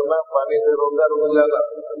روکا رکنا، پانی سے روکا رک جانا۔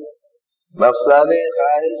 نفسانی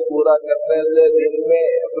خواہش پورا کرنے سے دل میں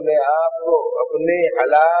اپنے آپ کو اپنی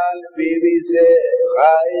حلال بیوی سے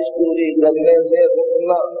خواہش پوری کرنے سے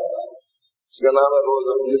رکنا، اس کا نام ہے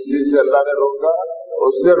روزہ۔ جس چیز سے اللہ نے روکا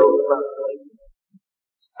اس سے رکنا۔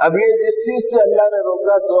 اب یہ جس چیز سے اللہ نے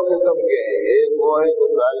روکا 2 قسم کے ہیں، ایک وہ ہے کہ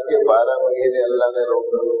سال کے 12 مہینے اللہ نے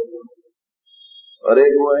روکا، اور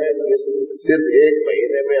ایک وہ ہے کہ صرف 1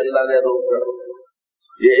 مہینے میں اللہ نے روکا۔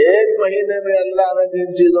 یہ 1 مہینے میں اللہ نے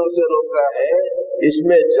جن چیزوں سے روکا ہے اس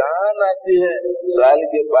میں جان آتی ہے، سال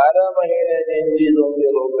کے 12 مہینے جن چیزوں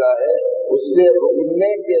سے روکا ہے اس سے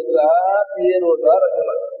رکنے کے ساتھ یہ روزہ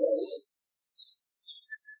رکھنا۔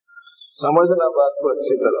 سمجھنا بات کو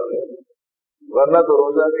اچھی طرح، ورنہ تو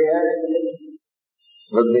روزہ بھی ہے،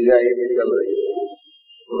 بدنگاہی بھی چل رہی ہے،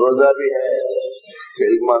 روزہ بھی ہے،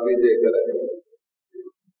 فلمیں بھی دیکھ رہے ہیں،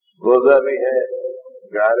 روزہ بھی ہے،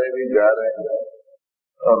 گانے بھی گا رہے ہیں،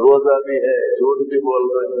 اور روزہ بھی ہے، جھوٹ بھی بول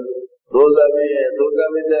رہے ہیں، روزہ بھی ہے، دھوکہ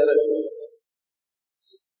بھی دے رہے ہیں،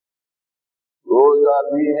 روزہ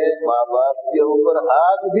بھی ہے، ماں باپ کے اوپر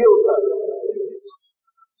ہاتھ بھی اٹھا رہے ہیں۔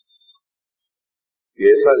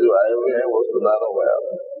 ایسا جو آئے ہوئے ہیں وہ سنا رہا ہوں آپ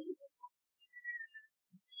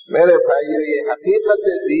میرے بھائیو، یہ حقیقت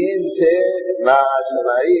دین سے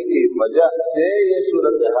ناآشنائی کی وجہ سے یہ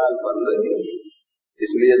صورتحال بن رہی ہے۔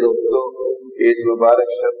 اس لیے دوستو، اس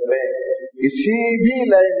مبارک شب میں کسی بھی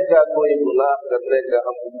لائن کا کوئی گناہ کرنے کا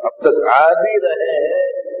ہم اب تک عادی رہے ہیں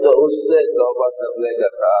تو اس سے توبہ کرنے کا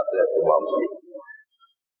خاص اہتمام کیجیے،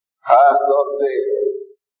 خاص طور سے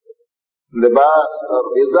لباس اور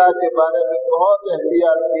غذا کے بارے میں بہت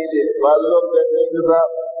احتیاط کیجیے۔ بعض لوگ کہتے ہیں کہ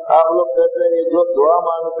صاحب آپ لوگ کہتے ہیں کہ جو دعا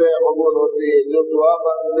مانگتے ہیں قبول ہوتی ہے، جو دعا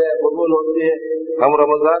مانگتے ہیں قبول ہوتی ہے، ہم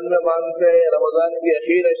رمضان میں مانگتے ہیں، رمضان کے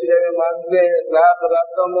اخیر عشرے میں مانگتے ہیں، رات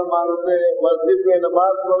راتوں میں مانگتے ہیں، مسجد میں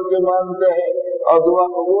نماز پڑھ کے مانگتے ہیں، اور دعا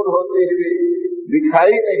قبول ہوتی ہوئی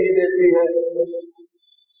دکھائی نہیں دیتی ہے۔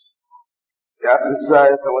 کیا قصہ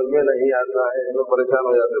ہے سمجھ میں نہیں آتا ہے، اس میں پریشان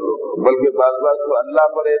ہو جاتے لوگ، بلکہ بعض تو اللہ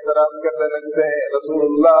پر اعتراض کرنے لگتے ہیں، رسول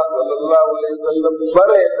اللہ صلی اللہ علیہ وسلم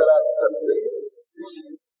پر اعتراض کرتے ہیں۔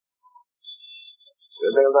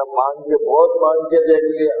 مانگ کے بہت مانگ کے دیکھ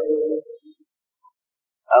لیا،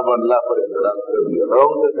 اب اللہ پر اعتراض کر دیا،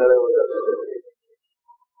 روم سے کھڑے ہو جاتے ہیں۔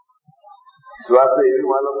 اس واسطے یہ بھی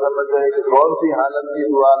معلوم کرنا چاہیے کہ کون سی حالت کی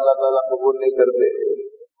دعا اللہ تعالیٰ قبول نہیں کرتے۔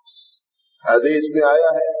 حدیث میں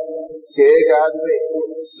آیا ہے کہ ایک آدمی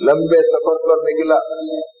لمبے سفر پر نکلا،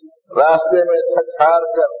 راستے میں تھک ہار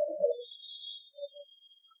کر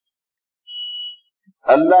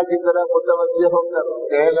اللہ کی طرف متوجہ ہو کر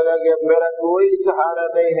کہنے لگا کہ اب میرا کوئی سہارا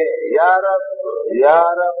نہیں ہے، یا رب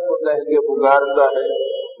کو کہہ کے پکارتا ہے،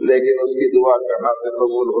 لیکن اس کی دعا کہاں سے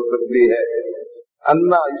قبول ہو سکتی ہے؟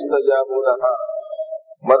 انا استجاب لہا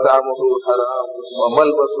مطعمہ حرام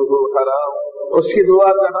وملبسہ حرام، اس کی دعا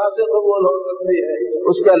کہاں سے قبول ہو سکتی ہے؟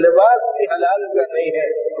 اس کا لباس بھی حلال کا نہیں ہے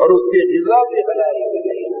اور اس کی غذا بھی حلال کا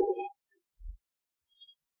نہیں ہے،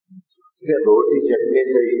 اس کے روٹی چٹنی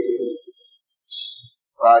سے ہی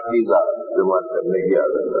پاکیزہ استعمال کرنے کی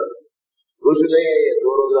عادت ہے۔ کچھ نہیں ہے یہ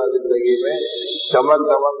دو روزہ زندگی میں، چمک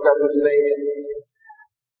دمک کا کچھ نہیں ہے،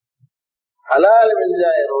 حلال مل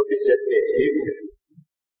جائے روٹی چٹنی ٹھیک ہے،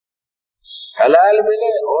 حلال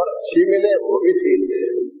ملے اور اچھی ملے وہ بھی ٹھیک ہے،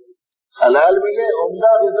 حلال ملے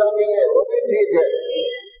عمدہ غذا ملے وہ بھی ٹھیک ہے،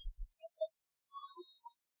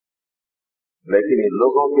 لیکن ان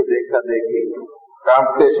لوگوں کی دیکھا دیکھی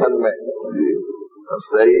کمپٹیشن میں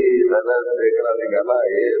صحیح غلط دیکھنا نکالا،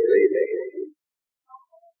 یہ صحیح نہیں ہے۔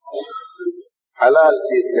 حلال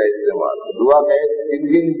چیز کا استعمال، دعا کن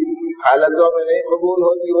کن حالتوں میں نہیں قبول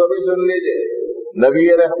ہوتی وہ بھی سن لیجیے۔ نبی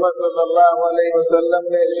رحمت صلی اللہ علیہ وسلم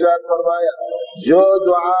نے ارشاد فرمایا، جو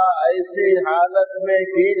دعا ایسی حالت میں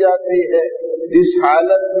کی جاتی ہے جس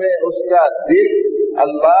حالت میں اس کا دل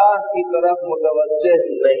اللہ کی طرف متوجہ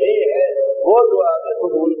نہیں ہے، وہ دعا میں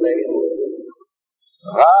قبول نہیں ہوتی،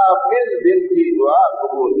 غافل دل کی دعا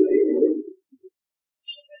قبول نہیں ہوتی۔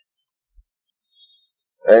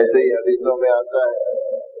 ایسے ہی حدیثوں میں آتا ہے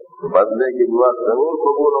بندے کی دعا ضرور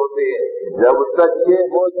قبول ہوتی ہے جب تک کہ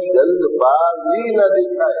وہ جلد بازی نہ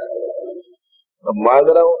دکھائے، مانگ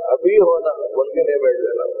رہا ہوں ابھی ہونا بول کے نہیں بیٹھ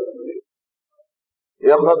جانا،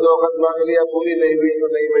 یہ خط دو خط مانگ لیا پوری نہیں ہوئی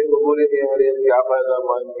تو نہیں بھائی پوری نہیں ہو رہی کیا فائدہ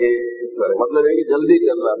مانگ کے، سر مطلب ہے کہ جلدی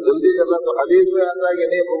کرنا تو حدیث میں آتا ہے کہ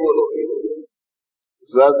نہیں قبول ہوگی۔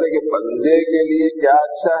 اس واسطے کہ بندے کے لیے کیا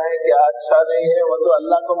اچھا ہے کیا اچھا نہیں ہے وہ تو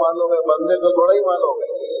اللہ کو معلوم ہے، بندے کو تھوڑا ہی معلوم ہے۔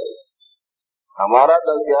 ہمارا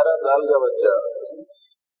 10-11 سال کا بچہ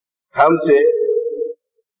ہم سے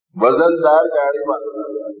وزن دار گاڑی مانگتا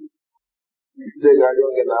ہے، اتنے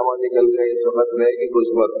گاڑیوں کے نام نکل گئے اس وقت میں کہ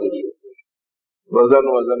کچھ مت کچھ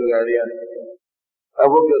وزن گاڑیاں،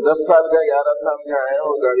 اب وہ 10 سال کا 11 سال کا ہے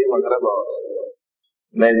وہ گاڑی مانگ رہا بہت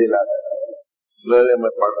نہیں دلاتا،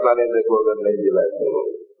 میں پڑھتا نہیں دیکھو اگر نہیں دلاتے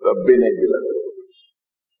تب بھی نہیں دلاتے،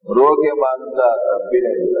 رو کے مانگتا تب بھی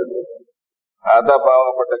نہیں دلاتے، آدھا پاوا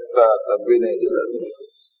پٹکتا تب بھی نہیں دلاتے،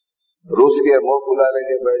 روس کے منہ پھلانے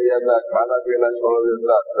کے بیٹھ جاتا، کھانا پینا چھوڑ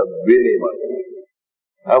دیتا تب بھی نہیں مانگتا۔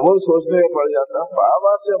 اب وہ سوچنے میں پڑ جاتا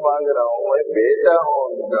بابا سے مانگ رہا ہوں، میں بیٹا ہوں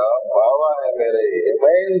ان کا، بابا ہے میرے،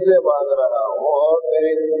 میں ان سے مانگ رہا ہوں اور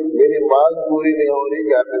میری مانگ پوری نہیں ہو رہی،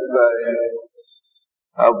 کیا قصہ ہے؟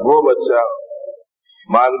 اب وہ بچہ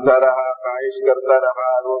مانگتا رہا، خواہش کرتا رہا،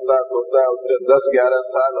 روتا دھوتا، اس نے 10-11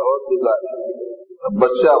 سال اور گزارا، اب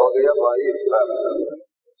بچہ ہو گیا 22 سال،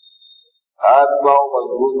 ہاتھ پاؤں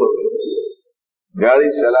مضبوط ہو گئے، گاڑی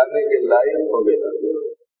چلانے کے لائق ہو گیا،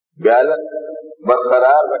 بیلنس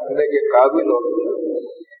برقرار رکھنے کے قابل ہو گیا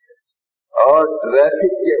اور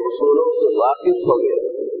ٹریفک کے اصولوں سے واقف ہو گیا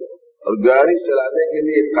اور گاڑی چلانے کے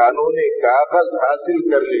لیے قانونی کاغذ حاصل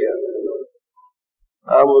کر لیا،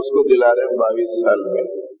 اب اس کو دلا رہے ہیں 22 سال میں۔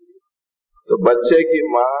 تو بچے کی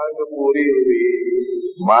مانگ پوری ہوئی،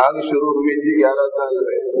 مانگ شروع ہوئی تھی 11 سال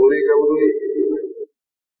میں، پوری کب ہوئی؟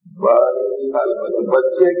 22 سال میں۔ تو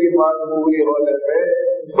بچے کی مانگ پوری ہونے میں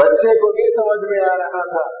بچے کو نہیں سمجھ میں آ رہا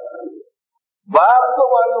تھا، باپ کو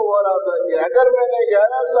معلوم ہو رہا تھا کہ اگر میں نے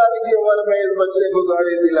 11 سال کی عمر میں اس بچے کو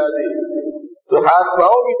گاڑی دلا دی تو ہاتھ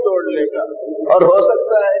پاؤں بھی توڑ لے گا اور ہو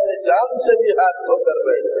سکتا ہے کہ جان سے بھی ہاتھ دھو کر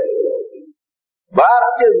بیٹھ جائے گا۔ باپ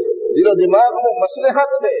کے دل و دماغ میں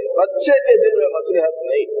مصلحت ہے، بچے کے دل میں مصلحت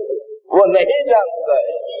نہیں، وہ نہیں جانتا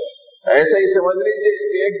ہے۔ ایسے ہی سمجھ لیجیے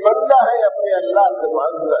کہ ایک بندہ ہے اپنے اللہ سے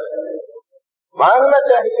مانگتا ہے، مانگنا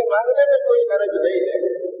چاہیے، مانگنے میں کوئی حرج نہیں ہے،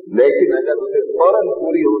 لیکن اگر اسے فوراً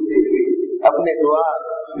پوری ہوتی ہوئی اپنی دعا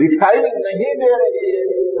دکھائی نہیں دے رہی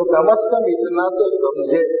ہے تو کم از کم اتنا تو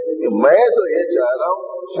سمجھے کہ میں تو یہ چاہ رہا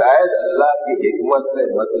ہوں شاید اللہ کی حکمت میں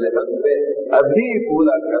مصلحت میں ابھی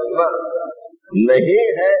پورا کرنا نہیں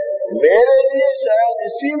ہے، میرے لیے شاید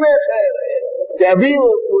اسی میں خیر ہے کہ ابھی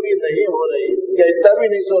وہ پوری نہیں ہو رہی، کیا اتنا بھی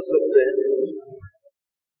نہیں سوچ سکتے؟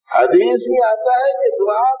 حدیث میں آتا ہے کہ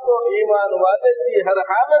دعا تو ایمان والے کی ہر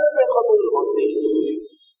حالت میں قبول ہوتی ہے،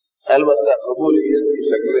 البتہ قبولیت کی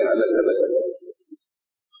شکلیں الگ الگ ہیں،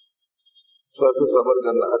 تھوڑا سا صبر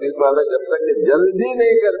کرنا۔ حدیث میں آتا ہے جب تک کہ جلدی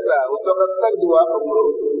نہیں کرتا اس وقت تک دعا قبول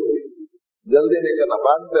ہوتی ہے، جلدی نہیں کرنا،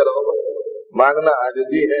 مانگتے رہو بس. مانگنا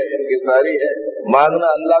عاجزی ہے، انکساری ہے، مانگنا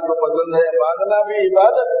اللہ کو پسند ہے، مانگنا بھی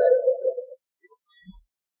عبادت ہے.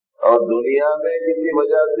 اور دنیا میں کسی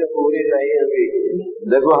وجہ سے پوری نہیں ہوئی.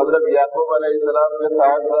 دیکھو حضرت یعقوب علیہ السلام کے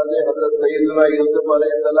صاحبزادے حضرت سیدنا یوسف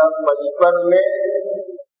علیہ السلام بچپن میں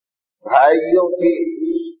بھائیوں کی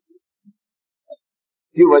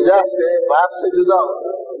وجہ سے باپ سے جدا ہو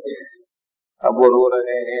گئے. اب وہ رو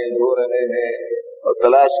رہے ہیں، رو رہے ہیں اور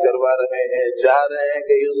تلاش کروا رہے ہیں، چاہ رہے ہیں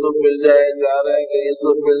کہ یوسف مل جائے، چاہ رہے ہیں کہ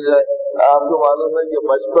یوسف مل جائے. آپ کو معلوم ہے کہ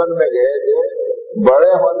بچپن میں گئے تھے،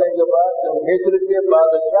 بڑے ہونے کے بعد جب مصر کے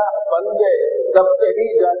بادشاہ بن گئے تب کہیں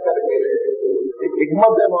جا کر ملے. ایک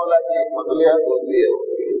حکمت ہے مولا کی، ایک مصلحت ہوتی ہے.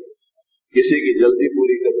 کسی کی جلدی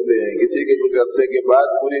پوری کرتے ہیں، کسی کے کچھ عرصے کے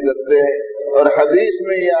بعد پوری کرتے ہیں. اور حدیث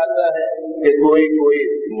میں یہ آتا ہے کہ کوئی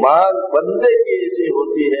مانگ بندے کی ایسی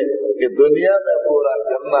ہوتی ہے کہ دنیا میں پورا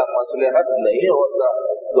کرنا مصلحت نہیں ہوتا،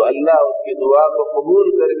 تو اللہ اس کی دعا کو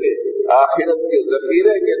قبول کر کے آخرت کے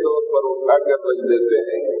ذخیرے کے طور پر اٹھا کر رکھ دیتے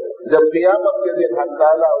ہیں. جب قیامت کے دن حق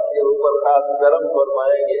تعالیٰ اس کے اوپر خاص کرم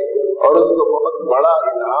فرمائیں گے اور اس کو بہت بڑا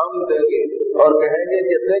انعام دیں گے اور کہیں گے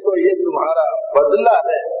کہ دیکھو یہ تمہارا بدلہ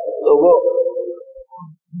ہے، تو وہ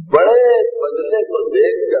بڑے بدلے کو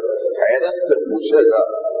دیکھ کر حیرت سے پوچھے گا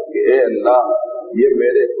کہ اے اللہ، یہ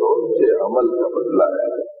میرے کون سے عمل کا بدلہ ہے؟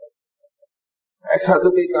 ایسا تو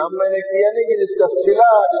کوئی کام میں نے کیا نہیں کہ جس کا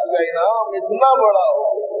صلہ، جس کا انعام اتنا بڑا ہو.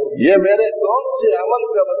 یہ میرے کون سے عمل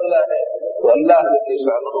کا بدلہ ہے؟ تو اللہ کے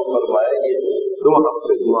شان کو فرمائیں گے تم ہم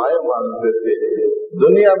سے دعائیں مانگتے تھے،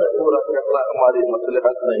 دنیا میں پورا کرنا ہماری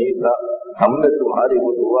مصلحت نہیں تھا، ہم نے تمہاری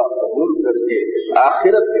وہ دعا قبول کر کے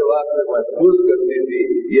آخرت کے واسطے محفوظ کر دی تھی،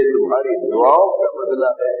 یہ تمہاری دعاؤں کا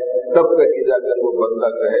بدلہ ہے. تب کہیں جا کر وہ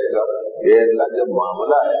بندہ کہے گا اے اللہ، جب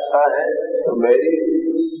معاملہ ایسا ہے تو میری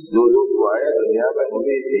جو دعائیں دنیا میں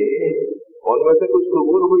ہوئی تھی ان میں سے کچھ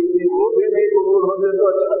قبول ہوئی تھی، وہ بھی نہیں قبول ہوتے تو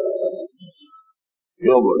اچھا تھا.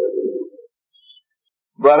 کیوں بولے؟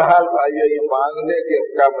 بہرحال بھائیو، یہ مانگنے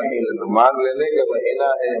کا مہینہ، مانگ لینے کا مہینہ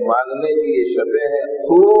ہے، مانگنے کی یہ شبیں ہیں.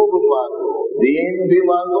 خوب مانگو، دین بھی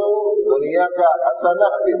مانگو، دنیا کا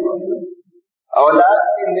حسنہ بھی مانگو، اولاد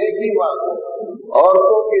کی نیکی مانگو،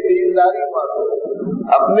 عورتوں کی دینداری مانگو،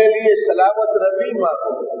 اپنے لیے سلامت ربی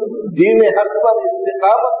مانگو، دین حق پر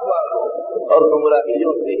استقامت مانگو، اور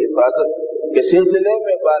گمراہیوں سے حفاظت کے سلسلے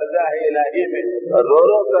میں بارگاہ الہی میں رو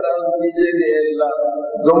رو کر عرض کیجیے کہ اے اللہ،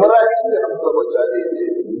 گمراہی سے ہم کو بچا لیجیے.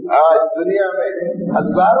 آج دنیا میں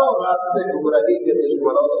ہزاروں راستے گمراہی کے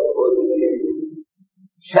دشمنوں سے کھول دیے.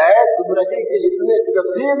 شاید گمراہی کے اتنے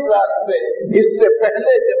کثیر راستے اس سے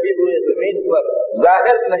پہلے کبھی ہوئے زمین پر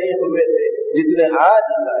ظاہر نہیں ہوئے تھے جتنے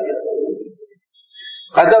آج ظاہر ہوئے.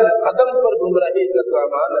 قدم قدم پر گمراہی کا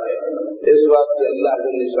سامان ہے. اس واسطے اللہ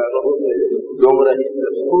جل شانہ سے گمراہی سے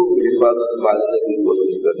خوب حفاظت مانگنے کی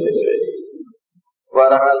کوشش کرنی چاہیے.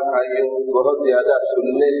 بہرحال بھائیوں، بہت زیادہ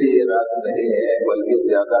سننے کی یہ رات نہیں ہے بلکہ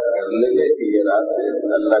زیادہ کر لینے کی یہ رات ہے.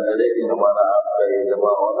 اللہ کرے کہ ہمارا آپ کا یہ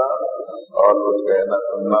جمع ہونا اور کچھ کہنا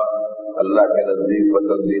سننا اللہ کے نزدیک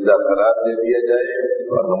پسندیدہ قرار دے دیا جائے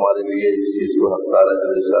اور ہمارے لیے اس چیز کو حق تعالیٰ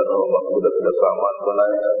جل شانہ مقبولیت کا سامان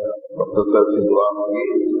بنائے. مختصر سی دعا ہوگی،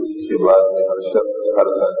 اس کے بعد میں ہر شخص،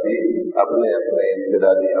 ہر ساتھی اپنے اپنے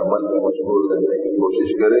انفرادی عمل میں مشغول رہنے کی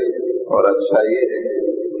کوشش کرے. اور اچھا یہ ہے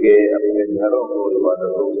کہ اپنے گھروں کو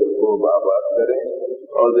عبادتوں سے خوب آباد کریں.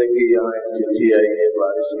 اور دیکھیے یہاں ایک چٹھی آئی ہے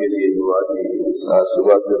بارش کے لیے دعا کی.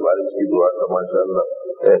 صبح سے بارش کی دعا کا ماشاءاللہ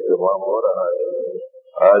اہتمام ہو رہا ہے.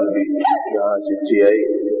 آج بھی یہاں چٹھی آئی.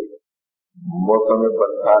 موسم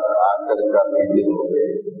برسات آ کر کافی دن ہو گئے،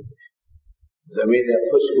 زمینیں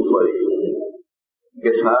خشک پڑی،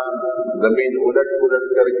 کسان زمین الٹ پلٹ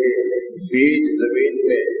کر کے بیج زمین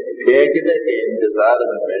میں پھینکنے کے انتظار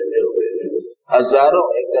میں بیٹھے ہوئے ہیں. ہزاروں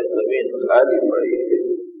ایکڑ زمین خالی پڑی ہے،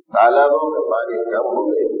 تالابوں میں پانی کم ہو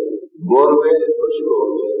گئے، بور ویل خشک ہو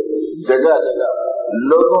گئے، جگہ جگہ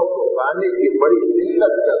لوگوں کو پانی کی بڑی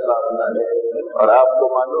قلت کا سامنا ہے. اور آپ کو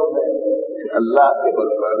معلوم ہے کہ اللہ کے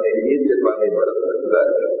برسانے ہی سے پانی برس سکتا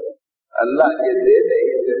ہے، اللہ کے دینے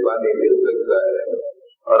ہی سے پانی مل سکتا ہے.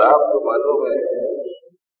 اور آپ کو معلوم ہے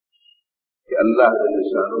کہ اللہ جل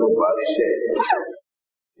شانہ بارشیں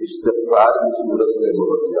استغفار کی صورت میں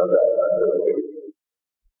بہت زیادہ ادا کرتے ہیں.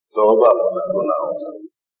 توبہ ہونا گناہوں سے،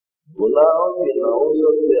 گناہوں کی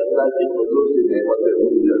نوسط سے اللہ کی خصوصی نعمتیں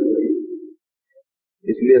رک جاتی ہیں.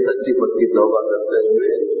 اس لیے سچی پکی توبہ کرتے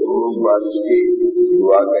ہوئے خوب بارش کی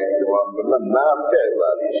دعا کا اہتمام کرنا. نافع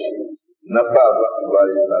بارش، نفع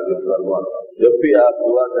بارش نازل فرما. جب بھی آپ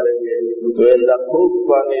دعا کریں گے تو اللہ خوب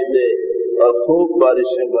پانی دے اور خوب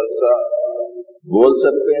بارشیں برسا. بول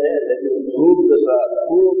سکتے ہیں لیکن خوب کے ساتھ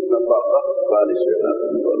خوب نفع بارشیں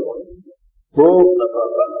نازل فرما، خوب نفع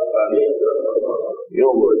پانی فرما.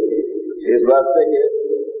 یوں بولیے اس واسطے کہ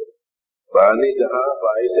پانی جہاں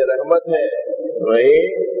باعث رحمت ہے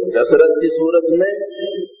وہیں کثرت کی صورت میں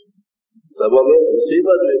سبب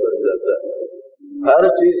مصیبت بھی بن جاتا ہے. ہر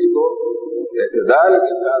چیز کو اعتدال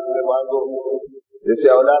کے ساتھ میں مانگو. جیسے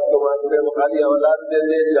اولاد کو مانگتے ہیں تو خالی اولاد دے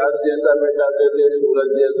دے, چاند جیسا بیٹا دے دے,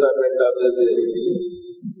 سورج جیسا بیٹا دے دے,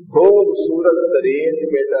 خوبصورت ترین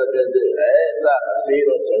بیٹا دے دے, ایسا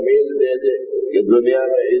حسین و جمیل دے دے کہ دنیا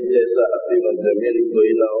میں اس جیسا حسین و جمیل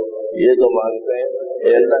کوئی نہ ہو. یہ تو مانگتے ہیں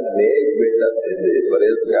اے اللہ نیک بیٹا دے دے,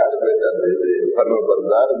 پرہیزگار بیٹا دے دے,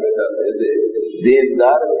 فرمانبردار بیٹا دے دے,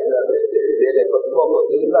 دیندار بیٹا دے دے, تیرے حکموں کو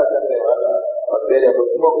زندہ کرنے والا اور تیرے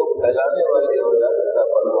حکموں کو پھیلانے والی اولاد عطا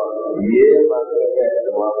فرما. یہ مانگنے کا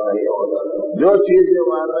اہتمام نہیں ہوتا. جو چیز جو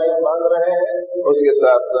مانگ رہے ہیں اس کے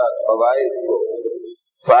ساتھ ساتھ فوائد کو,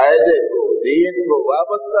 فائدے کو, دین کو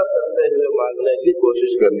وابستہ کرتے ہوئے مانگنے کی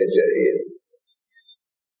کوشش کرنی چاہیے.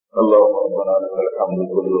 اللهم ربنا لك الحمد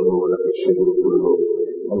كله ولك الشكر كله.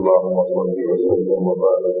 اللهم صل وسلم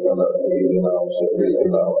وبارك على سيدنا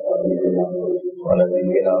وشفيعنا وحبيبنا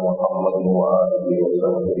ونبينا محمد وآله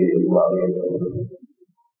وصحبه أجمعين.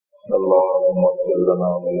 اللهم اغفر لنا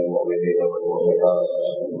وللمؤمنين والمؤمنات.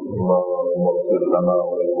 اللهم اغفر لنا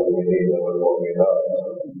وللمؤمنين والمؤمنات.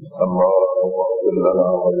 اللهم اغفر لنا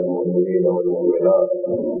وللمؤمنين والمؤمنات.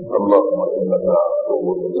 اللهم إنك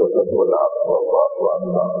عفو تحب العفو فاعف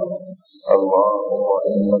عنا. اللهم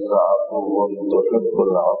إنك عفو تحب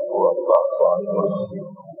العفو فاعف عنا.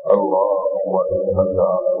 اللهم إنك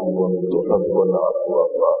عفو تحب العفو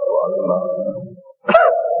فاعف عنا.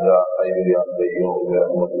 يا حي يا قيوم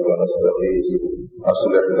برحمتك نستغيث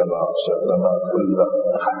أصلح لنا شأننا كله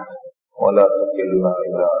ولا تكلنا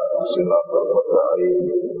إلى أنفسنا طرفة عين.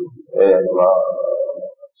 اے اللہ,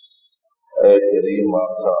 اے کریم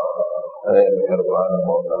آقا, اے مہربان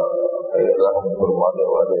مولا, اے رحم فرمانے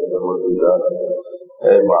والے پروردگار,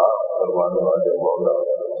 اے معاف فرمانے والے مولا,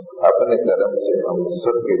 اپنے کرم سے ہم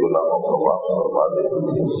سب کے گناہوں کو معاف فرما دے.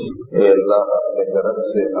 اے اللہ, اپنے کرم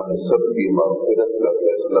سے ہم سب کی مغفرت کا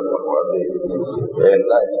فیصلہ فرما دے. اے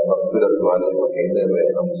اللہ, اس مغفرت والے مہینے میں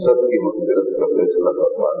ہم سب کی مغفرت کا فیصلہ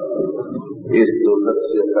فرما دے. اس دوزخ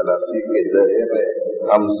سے خلاصی کے دائرے میں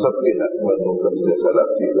ہم سب کے حق میں دوزخ سے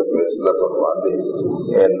خلاصی کا فیصلہ فرما دے.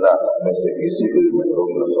 اے اللہ, ہمیں سے کسی بھی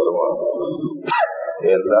محروم نہ فرما.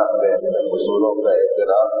 اے اللہ, ہمیں اپنے قصوروں کا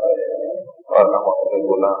اعتراف ہے اور ہم اپنے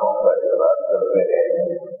گناہوں کا اقرار کرتے ہیں.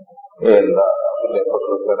 اے اللہ, اپنے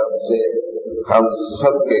فضل و کرم سے ہم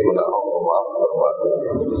سب کے گناہوں کو معاف فرما دے.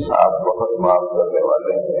 آپ بہت معاف کرنے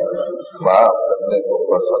والے ہیں, معاف کرنے کو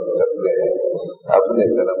پسند کرتے ہیں. اپنے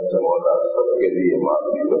کرم سے مولا سب کے لیے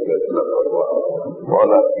معافی کا فیصلہ فرما.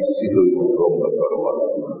 مولا کسی کو محروم نہ فرما.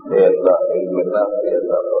 اے اللہ, علم نافع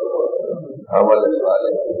عطا فرما, عمل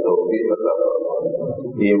صالح کی توفیق عطا فرما,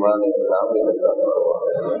 ایمان کامل عطا فرما,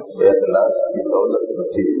 اخلاص کی دولت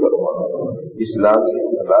نصیب فرما, اسلامی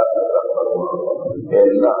اخلاق عطا فرما. اے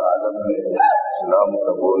اللہ, عالم میں اسلام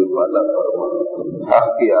کا بول بالا فرما, حق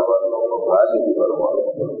کی آوازوں کو غالب فرما.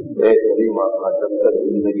 اے کریم آقا, جب تک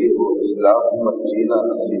زندگی کو اسلام پر جینا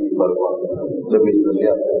نصیب فرما, جب اس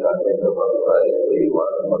دنیا سے جانے کا وقت آئے تو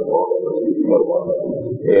ایمان پر موت نصیب فرما.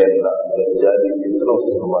 اے اللہ, دجالی فتنوں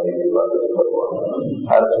سے ہماری حفاظت فرما,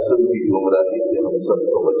 ہر قسم کی گمراہی سے ہم سب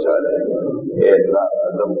کو بچا لے. اے اللہ,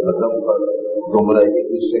 قدم قدم پر گمراہی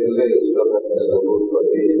کی شکلیں اس وقت میں ضرور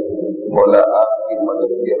پڑتی ہے. مولا, آپ کی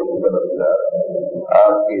مدد کے ہم طلبگار,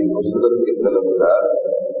 آپ کی نصرت کے طلبگار.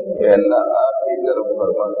 اے اللہ, آپ کی کرم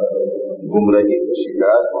فرما کر گمراہی کے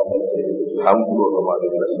شکار ہونے سے ہم کو, ہماری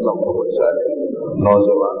نسلوں کو بچا لے,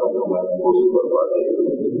 نوجوانوں کو محفوظ فرما دے.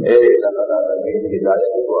 اے الہ العالمین,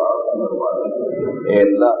 ہدایت کو عام فرما دے. اے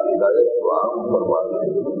اللہ, ہدایت کو عام فرما دے.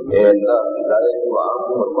 اے اللہ, ہدایت کو عام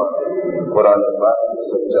فرما دے. قرآن پاک کی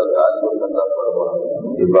سچا تعلق عطا فرما,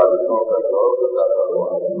 عبادتوں کا شوق عطا فرما,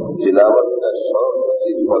 تلاوت کا شوق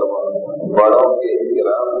نصیب فرما, بڑوں کے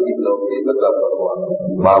احترام کی توفیق عطا فرما,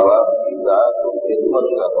 ماں باپ کی اطاعت و خدمت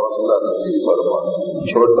کا حوصلہ نصیب فرما,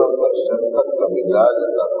 چھوٹوں پر شفقت کا مزاج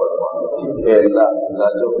عطا فرما. اے اللہ,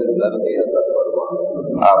 مزاجوں میں نرمی عطا فرما,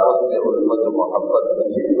 آپس میں الفت و محبت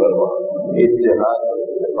نصیب فرما, اتحاد و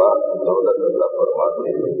اتفاق کی دولت عطا فرما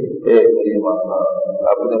دے. اے کریم آقا,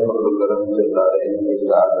 اپنے فضل و کرم سے دارین کی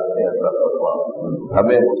سعادت عطا فرما,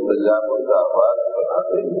 ہمیں مستجاب الدعوات بنا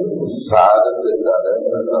دے, سعادت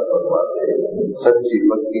دارین عطا فرما دے, سچی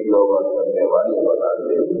پکی توبہ کرنے والے بنا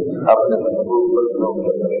دے. اپنے محبوب بندوں کے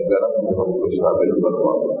اپنے کرم سے ہم کو شامل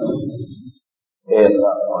فرما. اے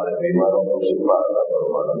اللہ, ہمارے بیماروں کو شفا عطا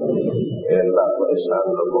فرما. اے اللہ, پریشان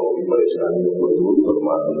لوگوں کی پریشانیوں کو دور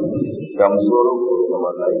فرما دے, کمزوروں کو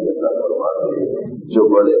توانائی عطا فرما دے, جو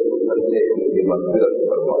بڑے بزرگ ہیں ان کی مغفرت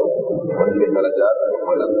فرما, ان کے درجات کو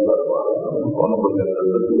بلند فرما، ان کو جنت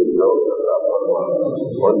الفردوس عطا فرما،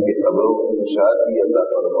 ان کی قبروں کو شادی عطا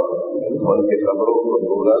فرما، ان کے قبروں کو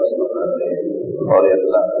نورانی بنا دے، اور اے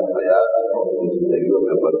اللہ حیات کو ان کی زندگیوں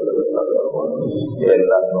میں برکت عطا فرما۔ اے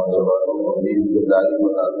اللہ نوجوانوں کو دین کے داعی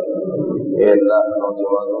بنا دے، اے اللہ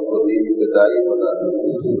نوجوانوں کو دین کے داعی بنا دے،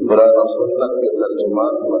 قرآن و سنت کے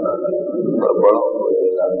ترجمان بنا دے، اور بڑوں کو اے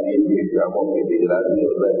اللہ دین کے کاموں کی نگرانی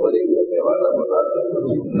اور رہبری کرنے والا بنا دے،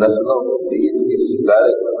 نسلوں کو دین کے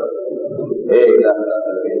ستارے بنا دے۔ اے الہ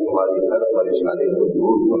العالمین ہماری ہر پریشانی کو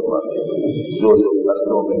دور فرما دے، جو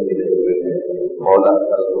قرضوں میں ملے ہوئے ہیں مولا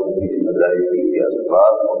قرضوں کی ادائیگی کے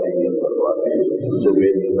اسباب کو مہیا فرما دے، جو بے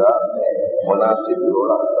نگاہ ہے مناسب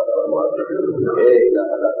روڑا عطا فرما دے۔ اے الہ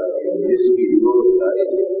العالمین جس کی جو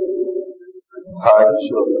خواہش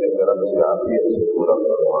اور اپنے کرم سے عافیت سے پورا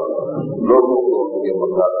فرما، لوگوں کو ان کے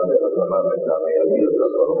مقاصد حسنہ میں کامیابی عطا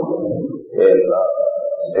فرما۔ اے اللہ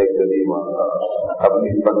ایک کلمہ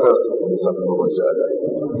اپنی پکڑ سے ہم سب کو بچا لے۔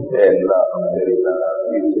 اے اللہ ہم تیری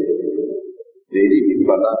ناراضگی سے تیری بھی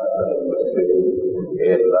پناہ طلب کرتے ہیں۔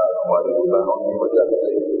 اے اللہ ہمارے گناہوں کی وجہ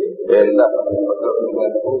سے اے اللہ ہمیں پکڑ سے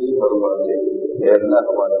محفوظ فرما دے، اے اللہ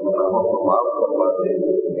ہمارے گناہوں کو معاف فرما دے،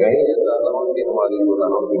 کہیں ایسا نہ ہو کہ ہماری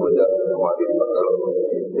گناہوں کی وجہ سے ہماری پکڑ ہو۔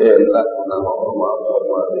 اے اللہ گناہوں کو معاف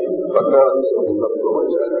فرما دے، پکڑ سے ہم سب کو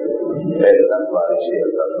بچا لے۔ اے اللہ بارشیں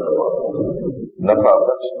عطا فرما، نفع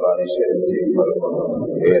بخش بارشیں نصیب فرما۔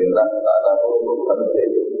 اے اللہ تعالیٰ کو بھر دے،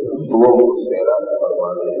 وہ سیراب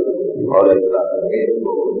فرما دے، اور اے اللہ زمین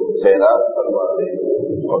کو سیراب فرما دے،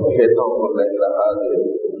 اور کھیتوں کو لہلہا دے۔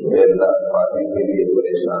 اے اللہ پانی کے لیے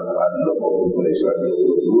پریشان حال لوگوں کی پریشانی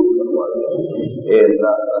کو دور کروا دے۔ اے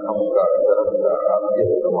اللہ رحم کا کرم کا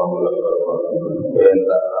عافیت کا معاملہ فرما۔ اے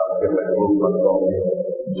اللہ آپ کے محبوب بندوں میں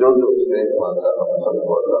جو نیک مانگا ہم سب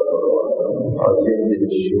کو عطا فرما، اور جن جن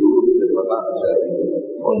شرور سے پناہ چاہیے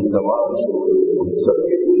ان تمام شرور سے ان سب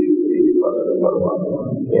کی پوری پوری حفاظت فرما۔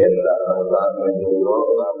 اے اللہ رمضان میں جو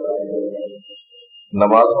ذوق آپ نے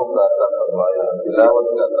نمازوں کا عطا فرمایا، تلاوت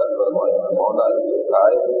کا عطا فرمایا، مولا اسے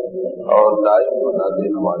قائم اور دائم بنا دے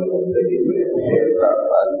ہماری زندگی میں۔ اے اللہ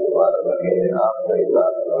سال کے 12 مہینے آپ کا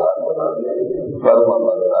اطاعتگار بنا دے، فرما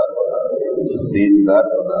بردار بنا دے، دیندار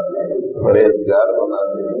بنا دے، پرہیزگار بنا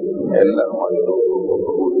دے۔ اے اللہ ہمارے روزوں کو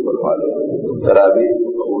قبول فرما لے، تراویح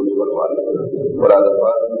کو قبول فرما لے، قرآن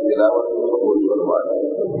پاک کی تلاوت کو قبول فرما لے،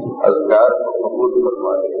 اذکار کو قبول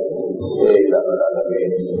فرما لے۔ اے الہ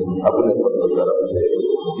العالمین اپنے فضل و کرم سے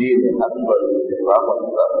دین حق پر استقامت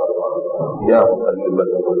عطا فرما۔ یا مقلب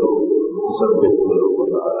القلوب ثبت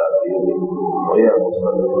قلوبنا علی دینک، ویا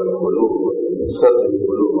مصرف القلوب ثبت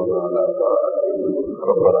قلوبنا علی طاعتک۔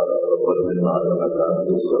 ربنا تقبل منا انک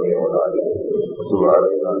انت السمیع العلیم وتب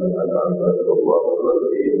علینا انک انت التواب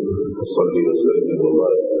الرحیم۔ صلی وسلم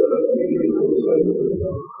وبارک علی سیدنا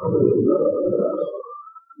محمد۔